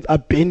students are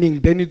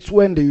bending, then it's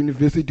when the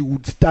university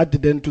would start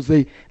then to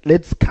say,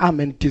 let's come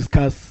and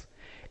discuss.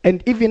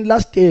 And even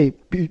last year,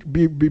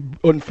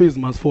 on Face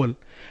Must Fall,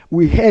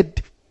 we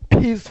had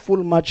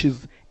peaceful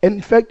marches. And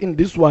in fact, in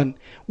this one,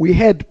 we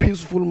had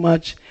peaceful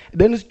march.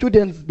 Then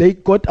students, they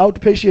got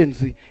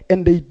outpatience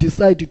and they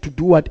decided to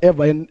do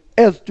whatever. And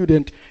as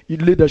student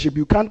in leadership,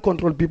 you can't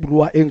control people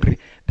who are angry.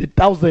 The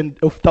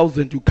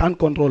thousands you can't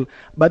control.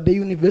 But the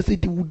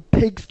university would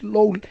take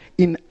slow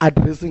in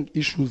addressing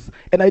issues.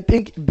 And I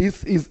think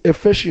this is a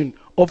fashion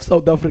of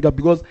South Africa,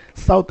 because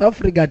South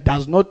Africa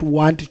does not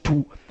want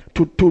to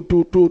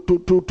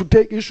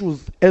take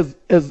issues as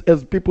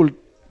people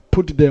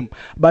put them,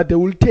 but they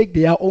will take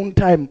their own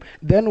time.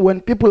 Then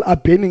when people are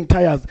burning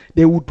tires,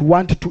 they would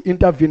want to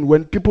intervene.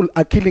 When people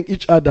are killing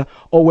each other,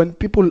 or when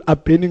people are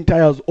burning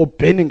tires or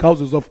burning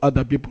houses of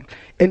other people.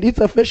 And it's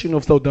a fashion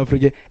of South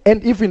Africa.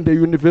 And even the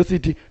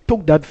university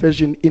took that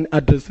fashion in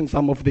addressing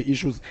some of the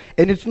issues.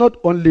 And it's not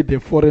only the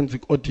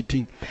forensic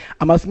auditing.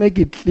 I must make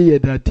it clear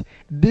that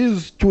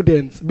these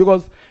students,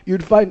 because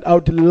you'd find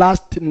out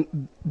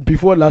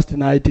before last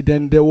night,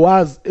 then there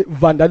was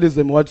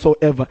vandalism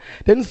whatsoever.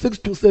 Then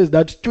 6-2 says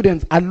that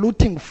students are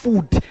looting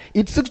food.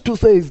 It's 6-2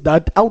 says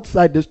that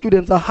outside the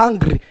students are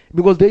hungry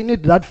because they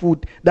need that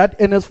food that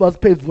NSFAS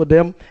pays for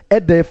them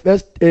at the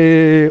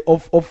 1st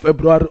of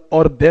February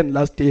or then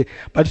last year.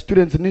 But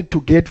students need to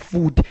get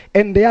food,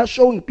 and they are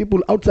showing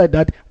people outside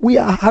that we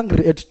are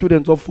hungry at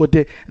students of Fort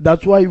Hare.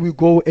 That's why we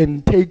go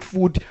and take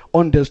food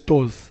on the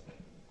stores.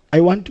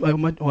 I want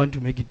to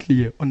make it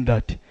clear on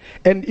that.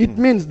 And it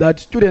means that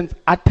students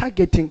are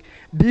targeting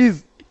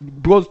these,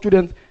 because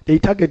students, they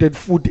targeted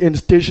food and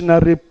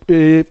stationary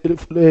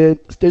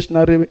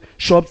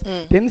shops.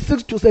 Then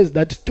 6-2 says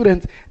that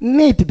students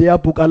need their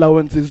book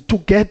allowances to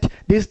get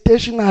the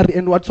stationery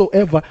and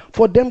whatsoever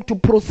for them to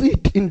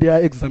proceed in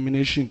their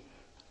examination.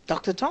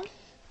 Dr. Tom?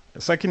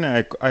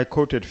 Sakina, I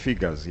quoted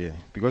figures here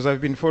because I've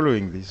been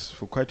following this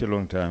for quite a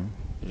long time.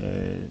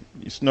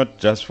 It's not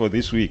just for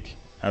this week.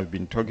 I've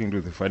been talking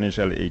to the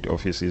financial aid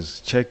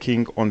offices,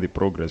 checking on the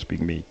progress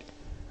being made.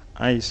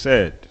 I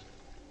said,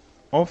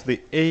 of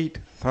the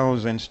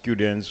 8,000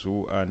 students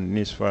who are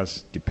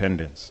NSFAS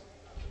dependents,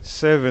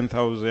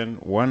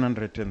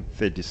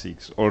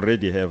 7,136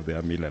 already have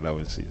their meal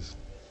allowances.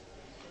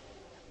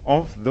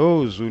 Of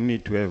those who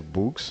need to have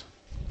books,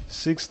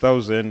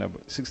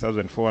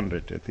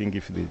 6,400, I think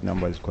if the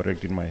number is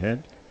correct in my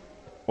head,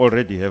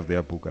 already have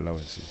their book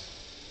allowances.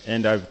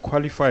 And I've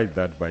qualified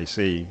that by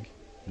saying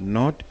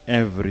not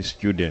every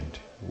student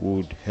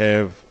would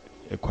have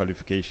a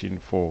qualification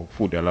for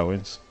food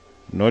allowance.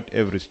 Not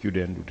every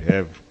student would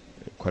have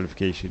a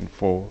qualification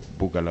for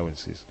book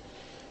allowances.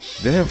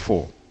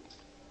 Therefore,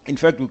 in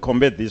fact, we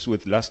compare this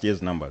with last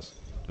year's numbers.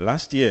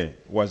 Last year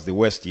was the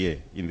worst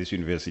year in this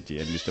university,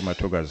 and Mr.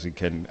 Matogas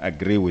can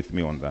agree with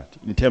me on that,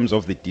 in terms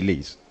of the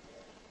delays.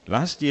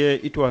 Last year,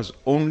 it was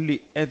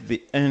only at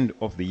the end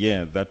of the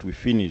year that we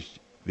finished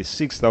the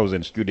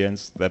 6,000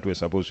 students that were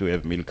supposed to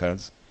have meal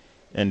cards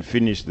and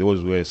finished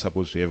those who were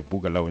supposed to have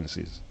book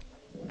allowances.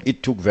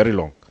 It took very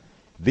long.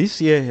 This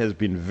year has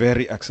been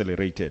very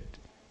accelerated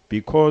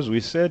because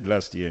we said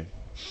last year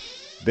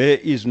there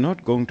is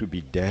not going to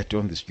be debt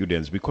on the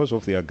students because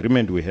of the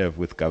agreement we have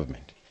with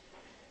government.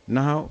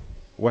 Now,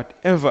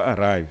 whatever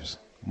arrives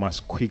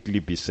must quickly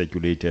be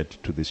circulated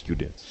to the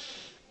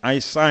students. I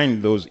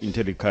signed those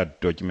IntelliCard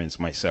documents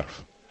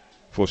myself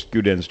for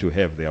students to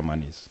have their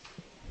monies.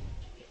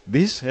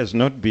 This has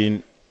not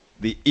been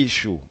the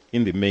issue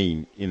in the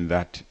main in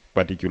that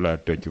particular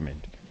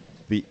document.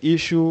 The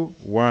issue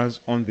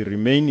was on the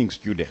remaining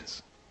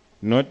students,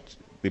 not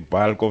the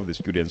bulk of the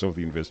students of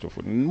the University of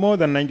Fort Hare. More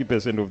than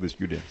 90% of the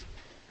students.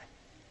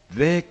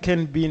 There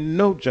can be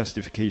no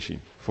justification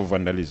for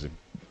vandalism.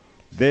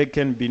 There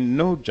can be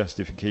no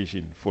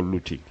justification for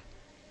looting.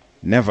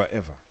 Never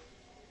ever.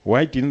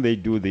 Why didn't they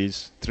do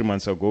this 3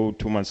 months ago,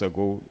 2 months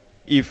ago,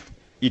 if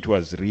it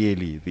was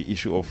really the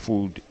issue of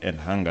food and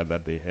hunger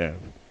that they have?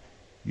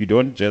 You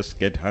don't just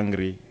get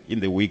hungry in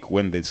the week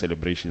when the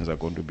celebrations are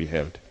going to be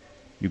held.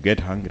 You get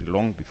hungry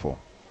long before.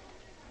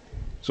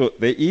 So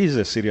there is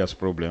a serious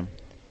problem,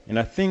 and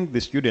I think the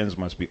students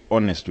must be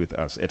honest with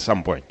us at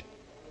some point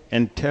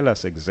and tell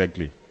us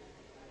exactly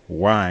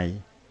why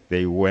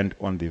they went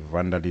on the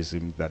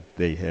vandalism that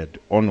they had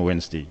on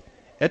Wednesday.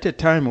 At a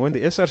time when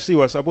the SRC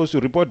was supposed to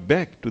report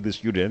back to the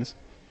students,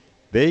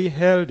 they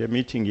held a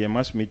meeting, a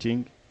mass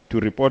meeting, to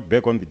report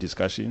back on the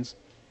discussions.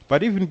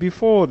 But even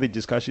before the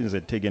discussions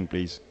had taken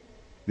place,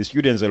 the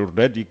students had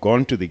already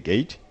gone to the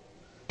gate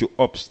to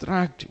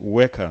obstruct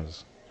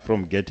workers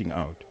from getting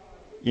out.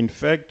 In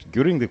fact,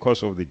 during the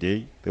course of the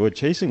day, they were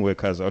chasing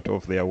workers out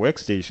of their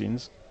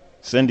workstations,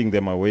 sending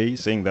them away,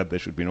 saying that there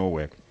should be no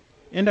work.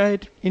 And I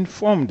had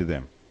informed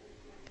them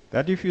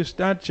that if you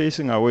start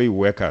chasing away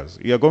workers,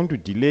 you are going to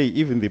delay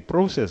even the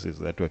processes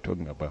that we're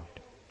talking about.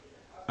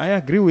 I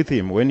agree with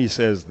him when he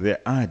says there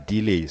are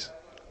delays.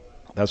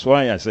 That's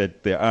why I said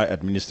there are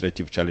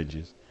administrative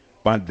challenges.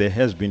 But there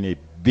has been a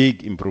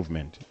big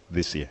improvement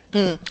this year.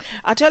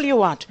 I'll tell you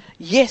what,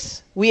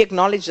 yes, we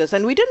acknowledge this,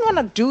 and we didn't want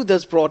to do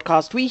this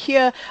broadcast. We're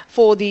here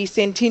for the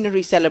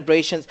centenary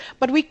celebrations,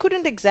 but we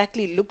couldn't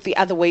exactly look the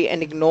other way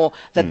and ignore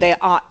that there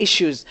are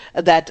issues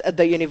that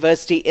the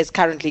university is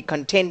currently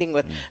contending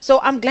with.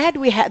 So I'm glad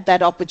we had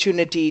that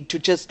opportunity to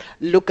just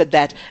look at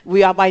that.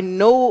 We are by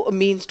no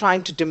means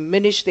trying to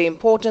diminish the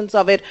importance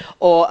of it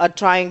or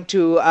trying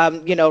to,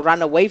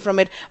 run away from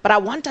it, but I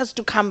want us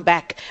to come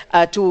back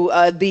to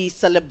the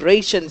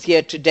celebrations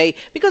here today,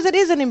 because it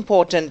is an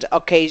important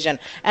occasion.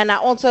 And I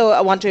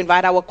also want to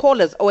invite our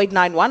callers,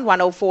 0891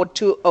 104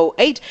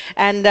 208,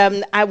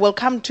 and I will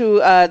come to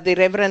the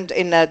Reverend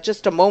in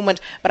just a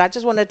moment, but I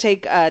just want to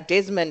take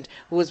Desmond,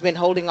 who has been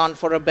holding on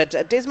for a bit.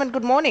 Desmond,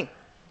 good morning.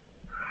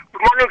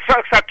 Good morning,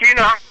 Sir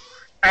Sakina,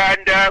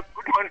 and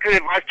good morning to the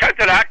Vice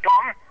Chancellor,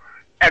 Tom,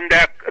 and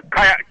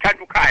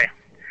Chandu Kai.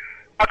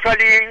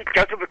 Actually,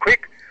 just to be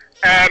quick,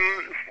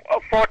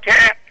 Fort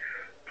Hare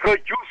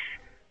produced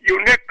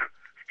unique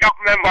staff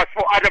members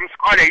for Adams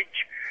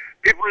College.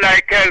 People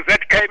like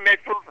Z.K.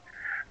 Matthews,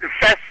 the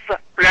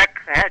first black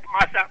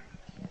headmaster,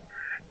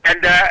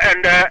 and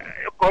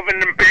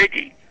Governor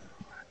Brady.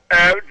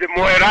 The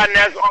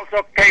Moiranas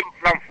also came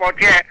from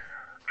Fort Hare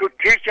to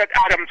teach at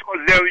Adams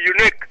because they were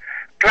unique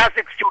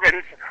classic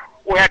students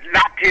who had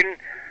Latin,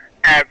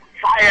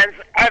 science,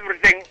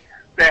 everything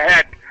they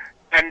had.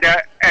 And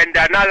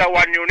another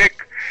one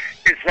unique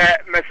is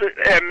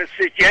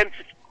Mr. James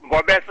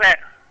Ngobese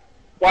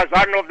was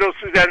one of those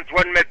students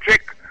when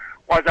matric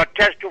was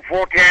attached to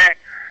Fort Hare,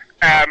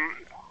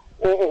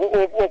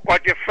 who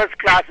got the first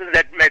class in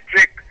that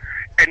matric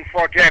in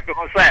Fort Hare,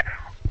 because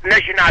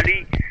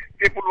nationally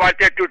people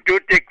wanted to do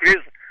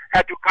degrees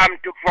had to come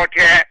to Fort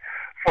Hare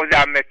for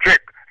their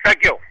matric.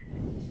 Thank you.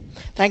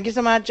 Thank you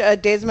so much,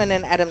 Desmond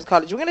and Adams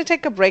College. We're going to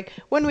take a break.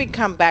 When we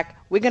come back,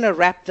 we're going to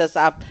wrap this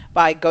up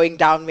by going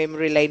down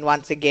memory lane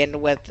once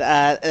again with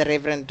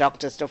Reverend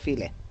Dr.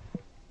 Stofile.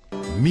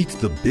 Meet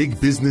the big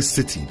business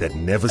city that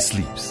never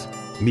sleeps.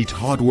 Meet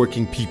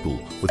hardworking people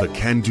with a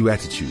can-do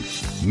attitude.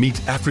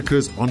 Meet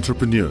Africa's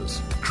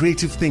entrepreneurs,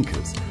 creative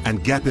thinkers,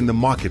 and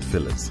gap-in-the-market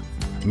fillers.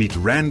 Meet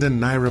Rand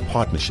and Naira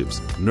partnerships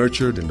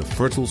nurtured in the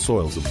fertile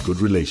soils of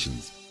good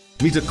relations.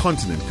 Meet a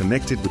continent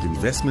connected with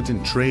investment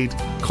in trade,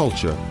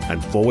 culture,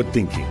 and forward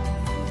thinking.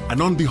 And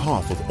on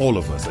behalf of all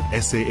of us at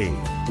SAA,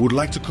 we would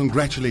like to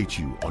congratulate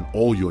you on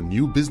all your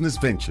new business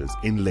ventures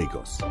in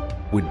Lagos.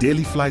 With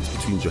daily flights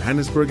between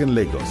Johannesburg and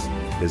Lagos,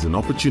 there's an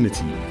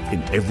opportunity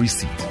in every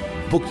seat.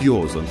 Book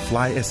yours on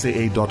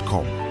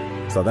flysaa.com.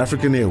 South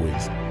African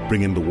Airways,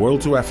 bringing the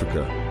world to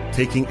Africa,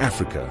 taking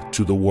Africa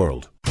to the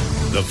world.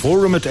 The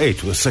Forum at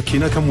 8 with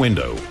Sakina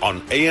Kamwendo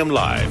on AM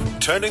Live,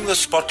 turning the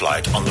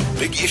spotlight on the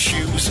big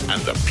issues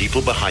and the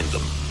people behind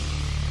them.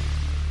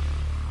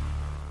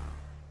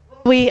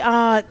 We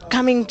are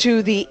coming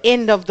to the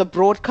end of the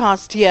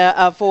broadcast here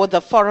for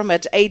the Forum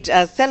at 8,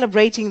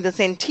 celebrating the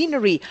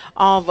centenary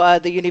of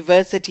the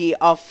University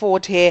of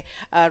Fort Hare.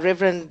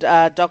 Reverend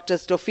Dr.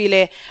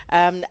 Stofile,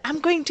 I'm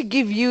going to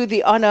give you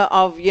the honor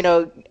of,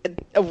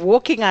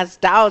 walking us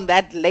down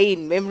that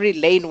lane, memory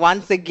lane,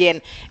 once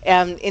again,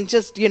 in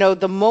just,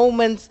 the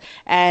moments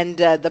and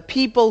the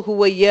people who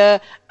were here,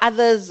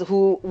 others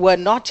who were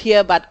not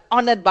here but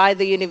honored by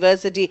the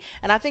university.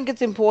 And I think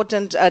it's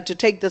important to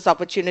take this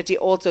opportunity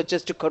also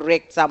just to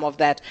correct some of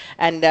that.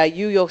 And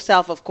you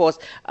yourself, of course,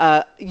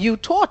 you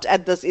taught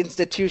at this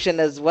institution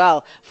as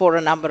well for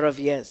a number of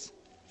years.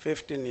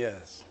 15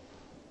 years.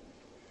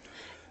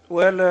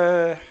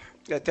 Well,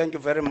 thank you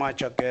very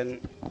much again.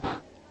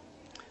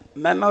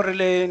 Memory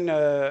lane,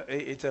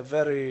 it's a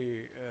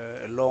very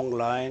long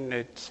line.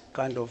 It's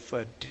kind of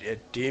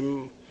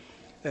dim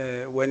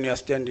when you're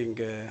standing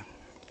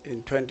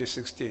in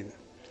 2016.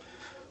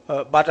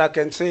 But I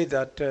can say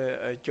that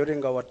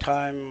during our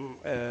time,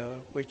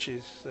 which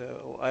is,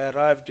 I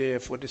arrived here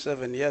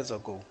 47 years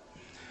ago,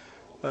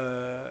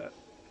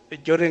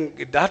 during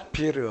that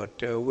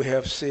period, we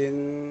have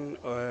seen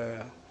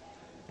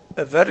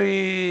a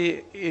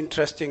very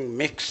interesting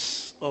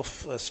mix of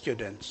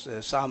students.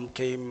 Some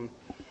came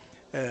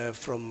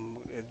from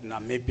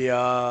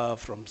Namibia,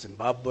 from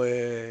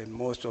Zimbabwe, and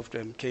most of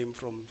them came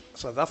from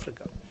South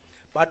Africa.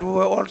 But we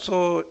were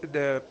also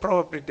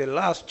probably the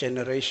last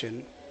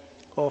generation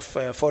of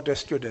Fort Hare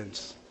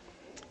students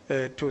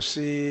to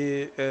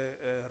see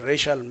a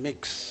racial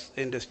mix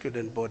in the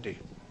student body.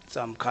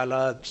 Some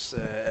coloreds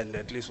and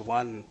at least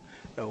one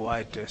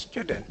white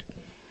student.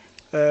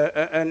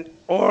 And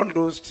all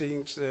those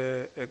things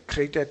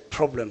created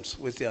problems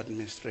with the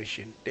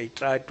administration. They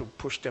tried to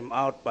push them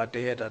out, but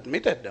they had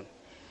admitted them.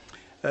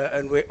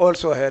 And we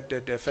also had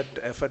the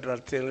Federal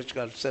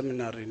Theological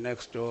Seminary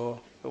next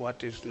door,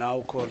 what is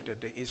now called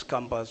the East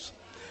Campus,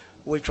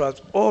 which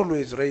was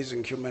always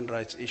raising human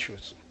rights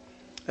issues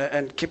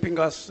and keeping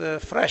us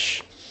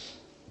fresh.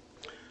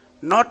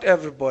 Not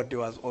everybody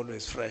was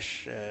always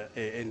fresh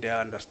in their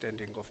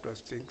understanding of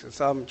those things.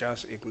 Some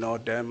just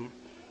ignored them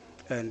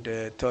and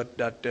thought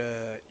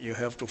that you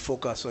have to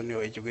focus on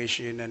your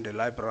education and the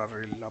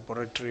library,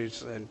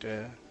 laboratories, and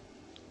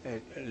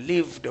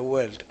leave the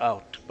world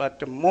out.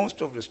 But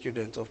most of the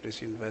students of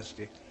this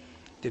university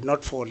did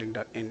not fall in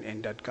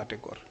that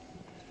category.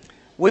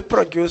 We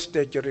produced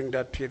during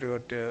that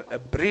period a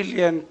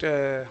brilliant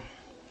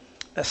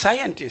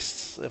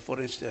scientists, for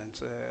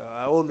instance.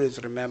 I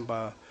always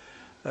remember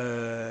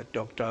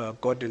Dr.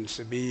 Gordon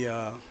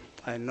Sibiya.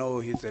 I know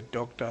he's a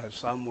doctor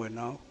somewhere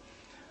now,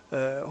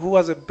 who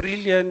was a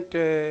brilliant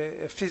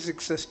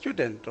physics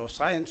student or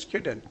science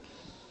student.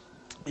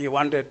 He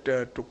wanted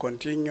to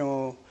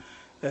continue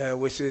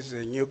with his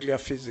nuclear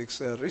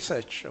physics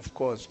research. Of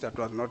course, that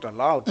was not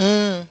allowed.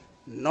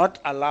 Not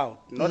allowed.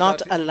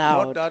 Not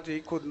allowed. Not that he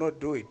could not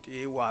do it.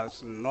 He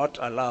was not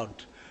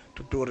allowed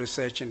to do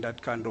research in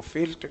that kind of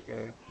field.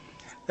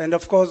 And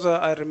of course,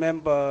 I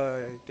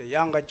remember the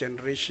younger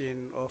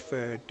generation of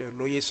the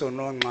Louis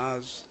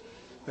Onongas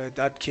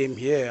that came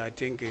here, I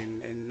think, in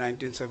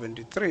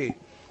 1973.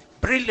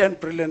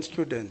 Brilliant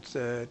students.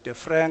 The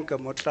Frank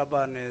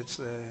Motlabanes,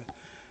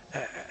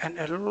 and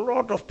a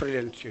lot of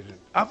brilliant students.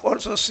 I've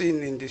also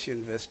seen in this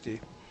university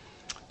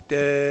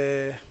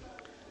the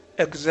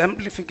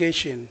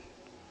exemplification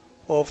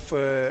of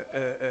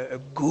a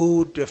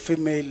good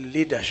female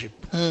leadership.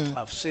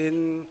 I've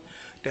seen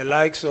the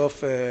likes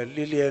of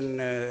Lillian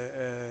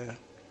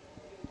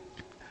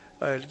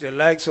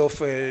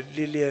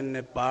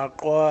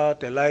Barqua,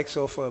 the likes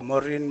of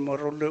Maureen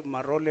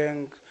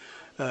Maroleng,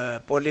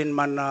 Pauline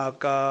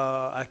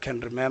Manaka. I can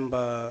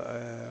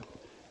remember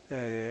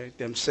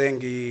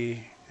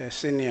Msengi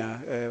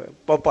Senior,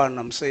 Papa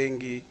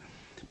Namsengi.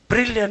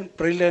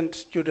 Brilliant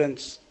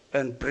students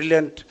and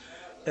brilliant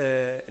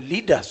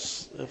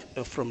leaders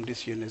from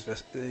this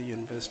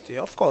university.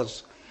 Of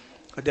course,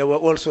 there were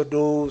also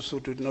those who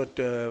did not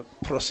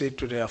proceed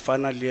to their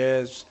final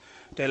years,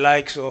 the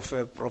likes of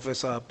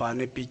Professor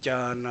Pani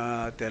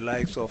Pichana, the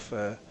likes of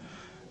a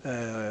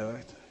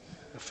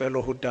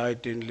fellow who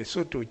died in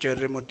Lesotho,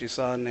 Jerry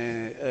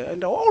Motisane,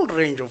 and a whole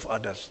range of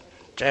others,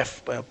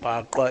 Jeff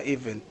Parker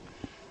even.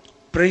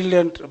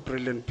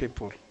 Brilliant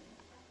people.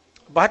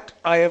 But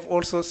I have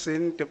also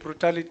seen the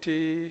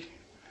brutality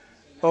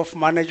of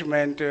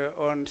management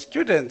on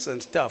students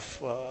and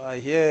staff. I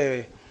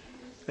hear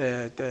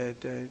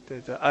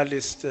the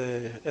Alice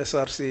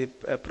SRC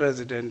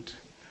president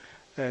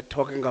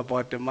talking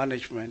about the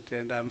management,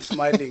 and I'm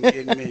smiling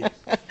in me.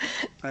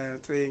 I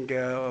think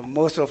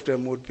most of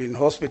them would be in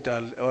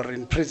hospital or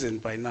in prison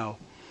by now.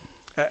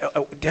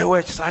 There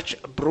were such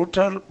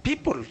brutal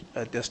people,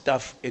 the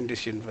staff in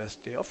this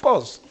university. Of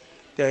course,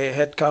 they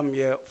had come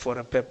here for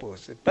a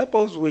purpose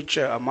which,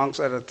 amongst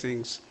other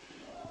things,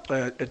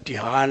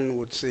 Tihan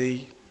would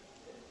say,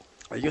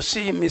 you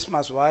see, Miss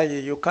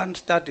Maswai, you can't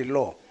study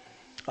law.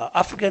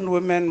 African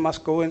women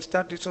must go and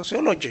study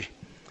sociology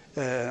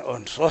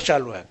on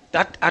social work.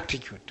 That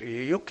attitude,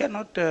 you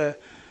cannot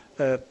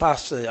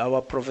pass,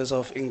 our professor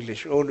of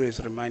English always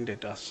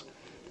reminded us,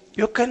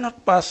 you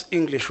cannot pass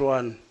English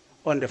 1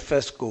 on the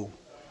first go.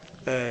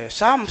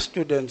 Some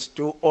students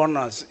do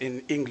honors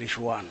in English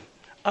 1.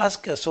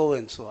 Ask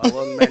so-and-so, I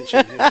won't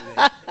mention his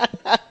name.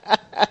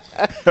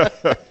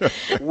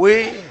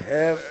 We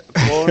have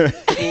gone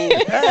through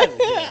hell.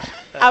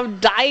 I'm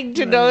dying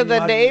to know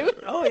the name.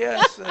 Oh,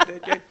 yes. They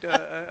did.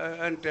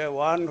 And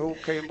one who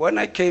came, when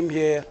I came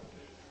here,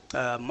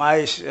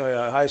 my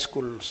high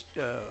school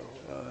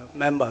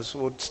members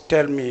would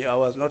tell me I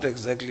was not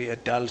exactly a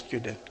dull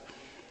student.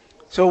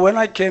 So when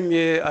I came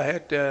here, I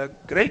had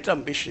great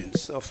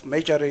ambitions of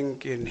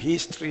majoring in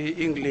history,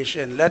 English,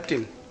 and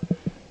Latin.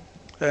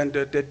 And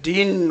the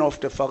dean of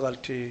the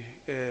faculty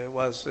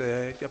was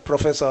a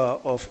professor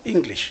of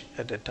English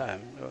at the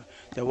time,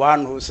 the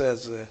one who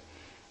says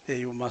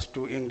you must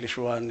do English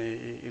 1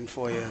 in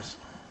 4 years.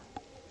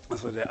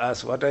 So they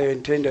asked what are your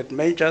intended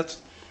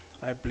majors.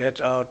 I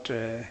bled out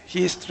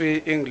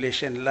history,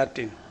 English, and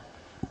Latin.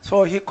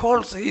 So he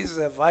calls his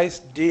vice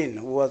dean,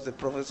 who was the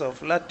professor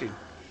of Latin.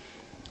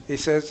 He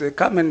says,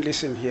 come and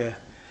listen here.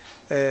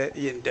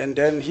 And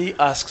then he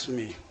asks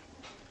me,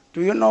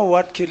 do you know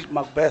what killed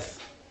Macbeth?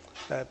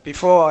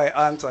 Before I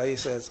answer, he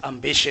says,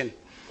 ambition.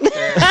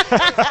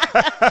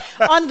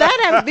 On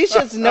that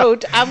ambitious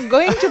note, I'm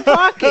going to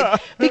park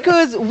it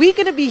because we're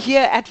going to be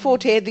here at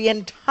Fort Hare the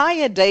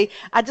entire day.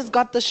 I just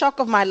got the shock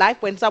of my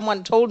life when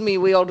someone told me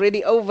we're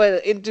already over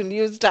into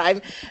news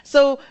time.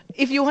 So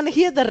if you want to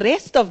hear the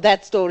rest of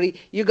that story,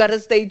 you got to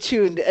stay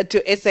tuned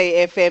to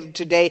SAFM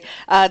today.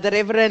 The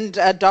Reverend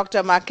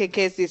Dr.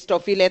 Makekesi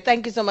Stofile,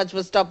 thank you so much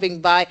for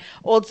stopping by.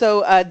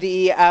 Also,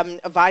 the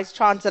Vice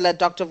Chancellor,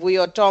 Dr.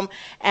 Vuyo Tom,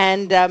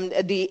 and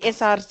the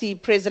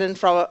SRC President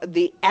from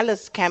the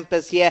Alice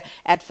campus here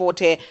at Fort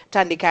Hare,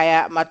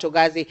 Tandikaya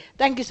Matogazi.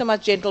 Thank you so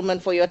much, gentlemen,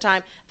 for your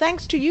time.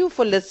 Thanks to you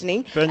for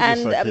listening.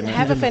 Thank you,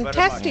 have a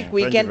fantastic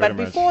weekend. But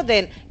before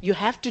then, you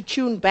have to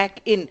tune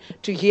back in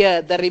to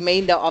hear the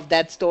remainder of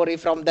that story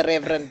from the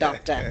Reverend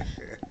Doctor.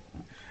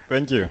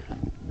 Thank you.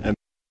 And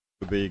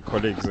the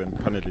colleagues and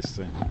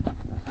panelists.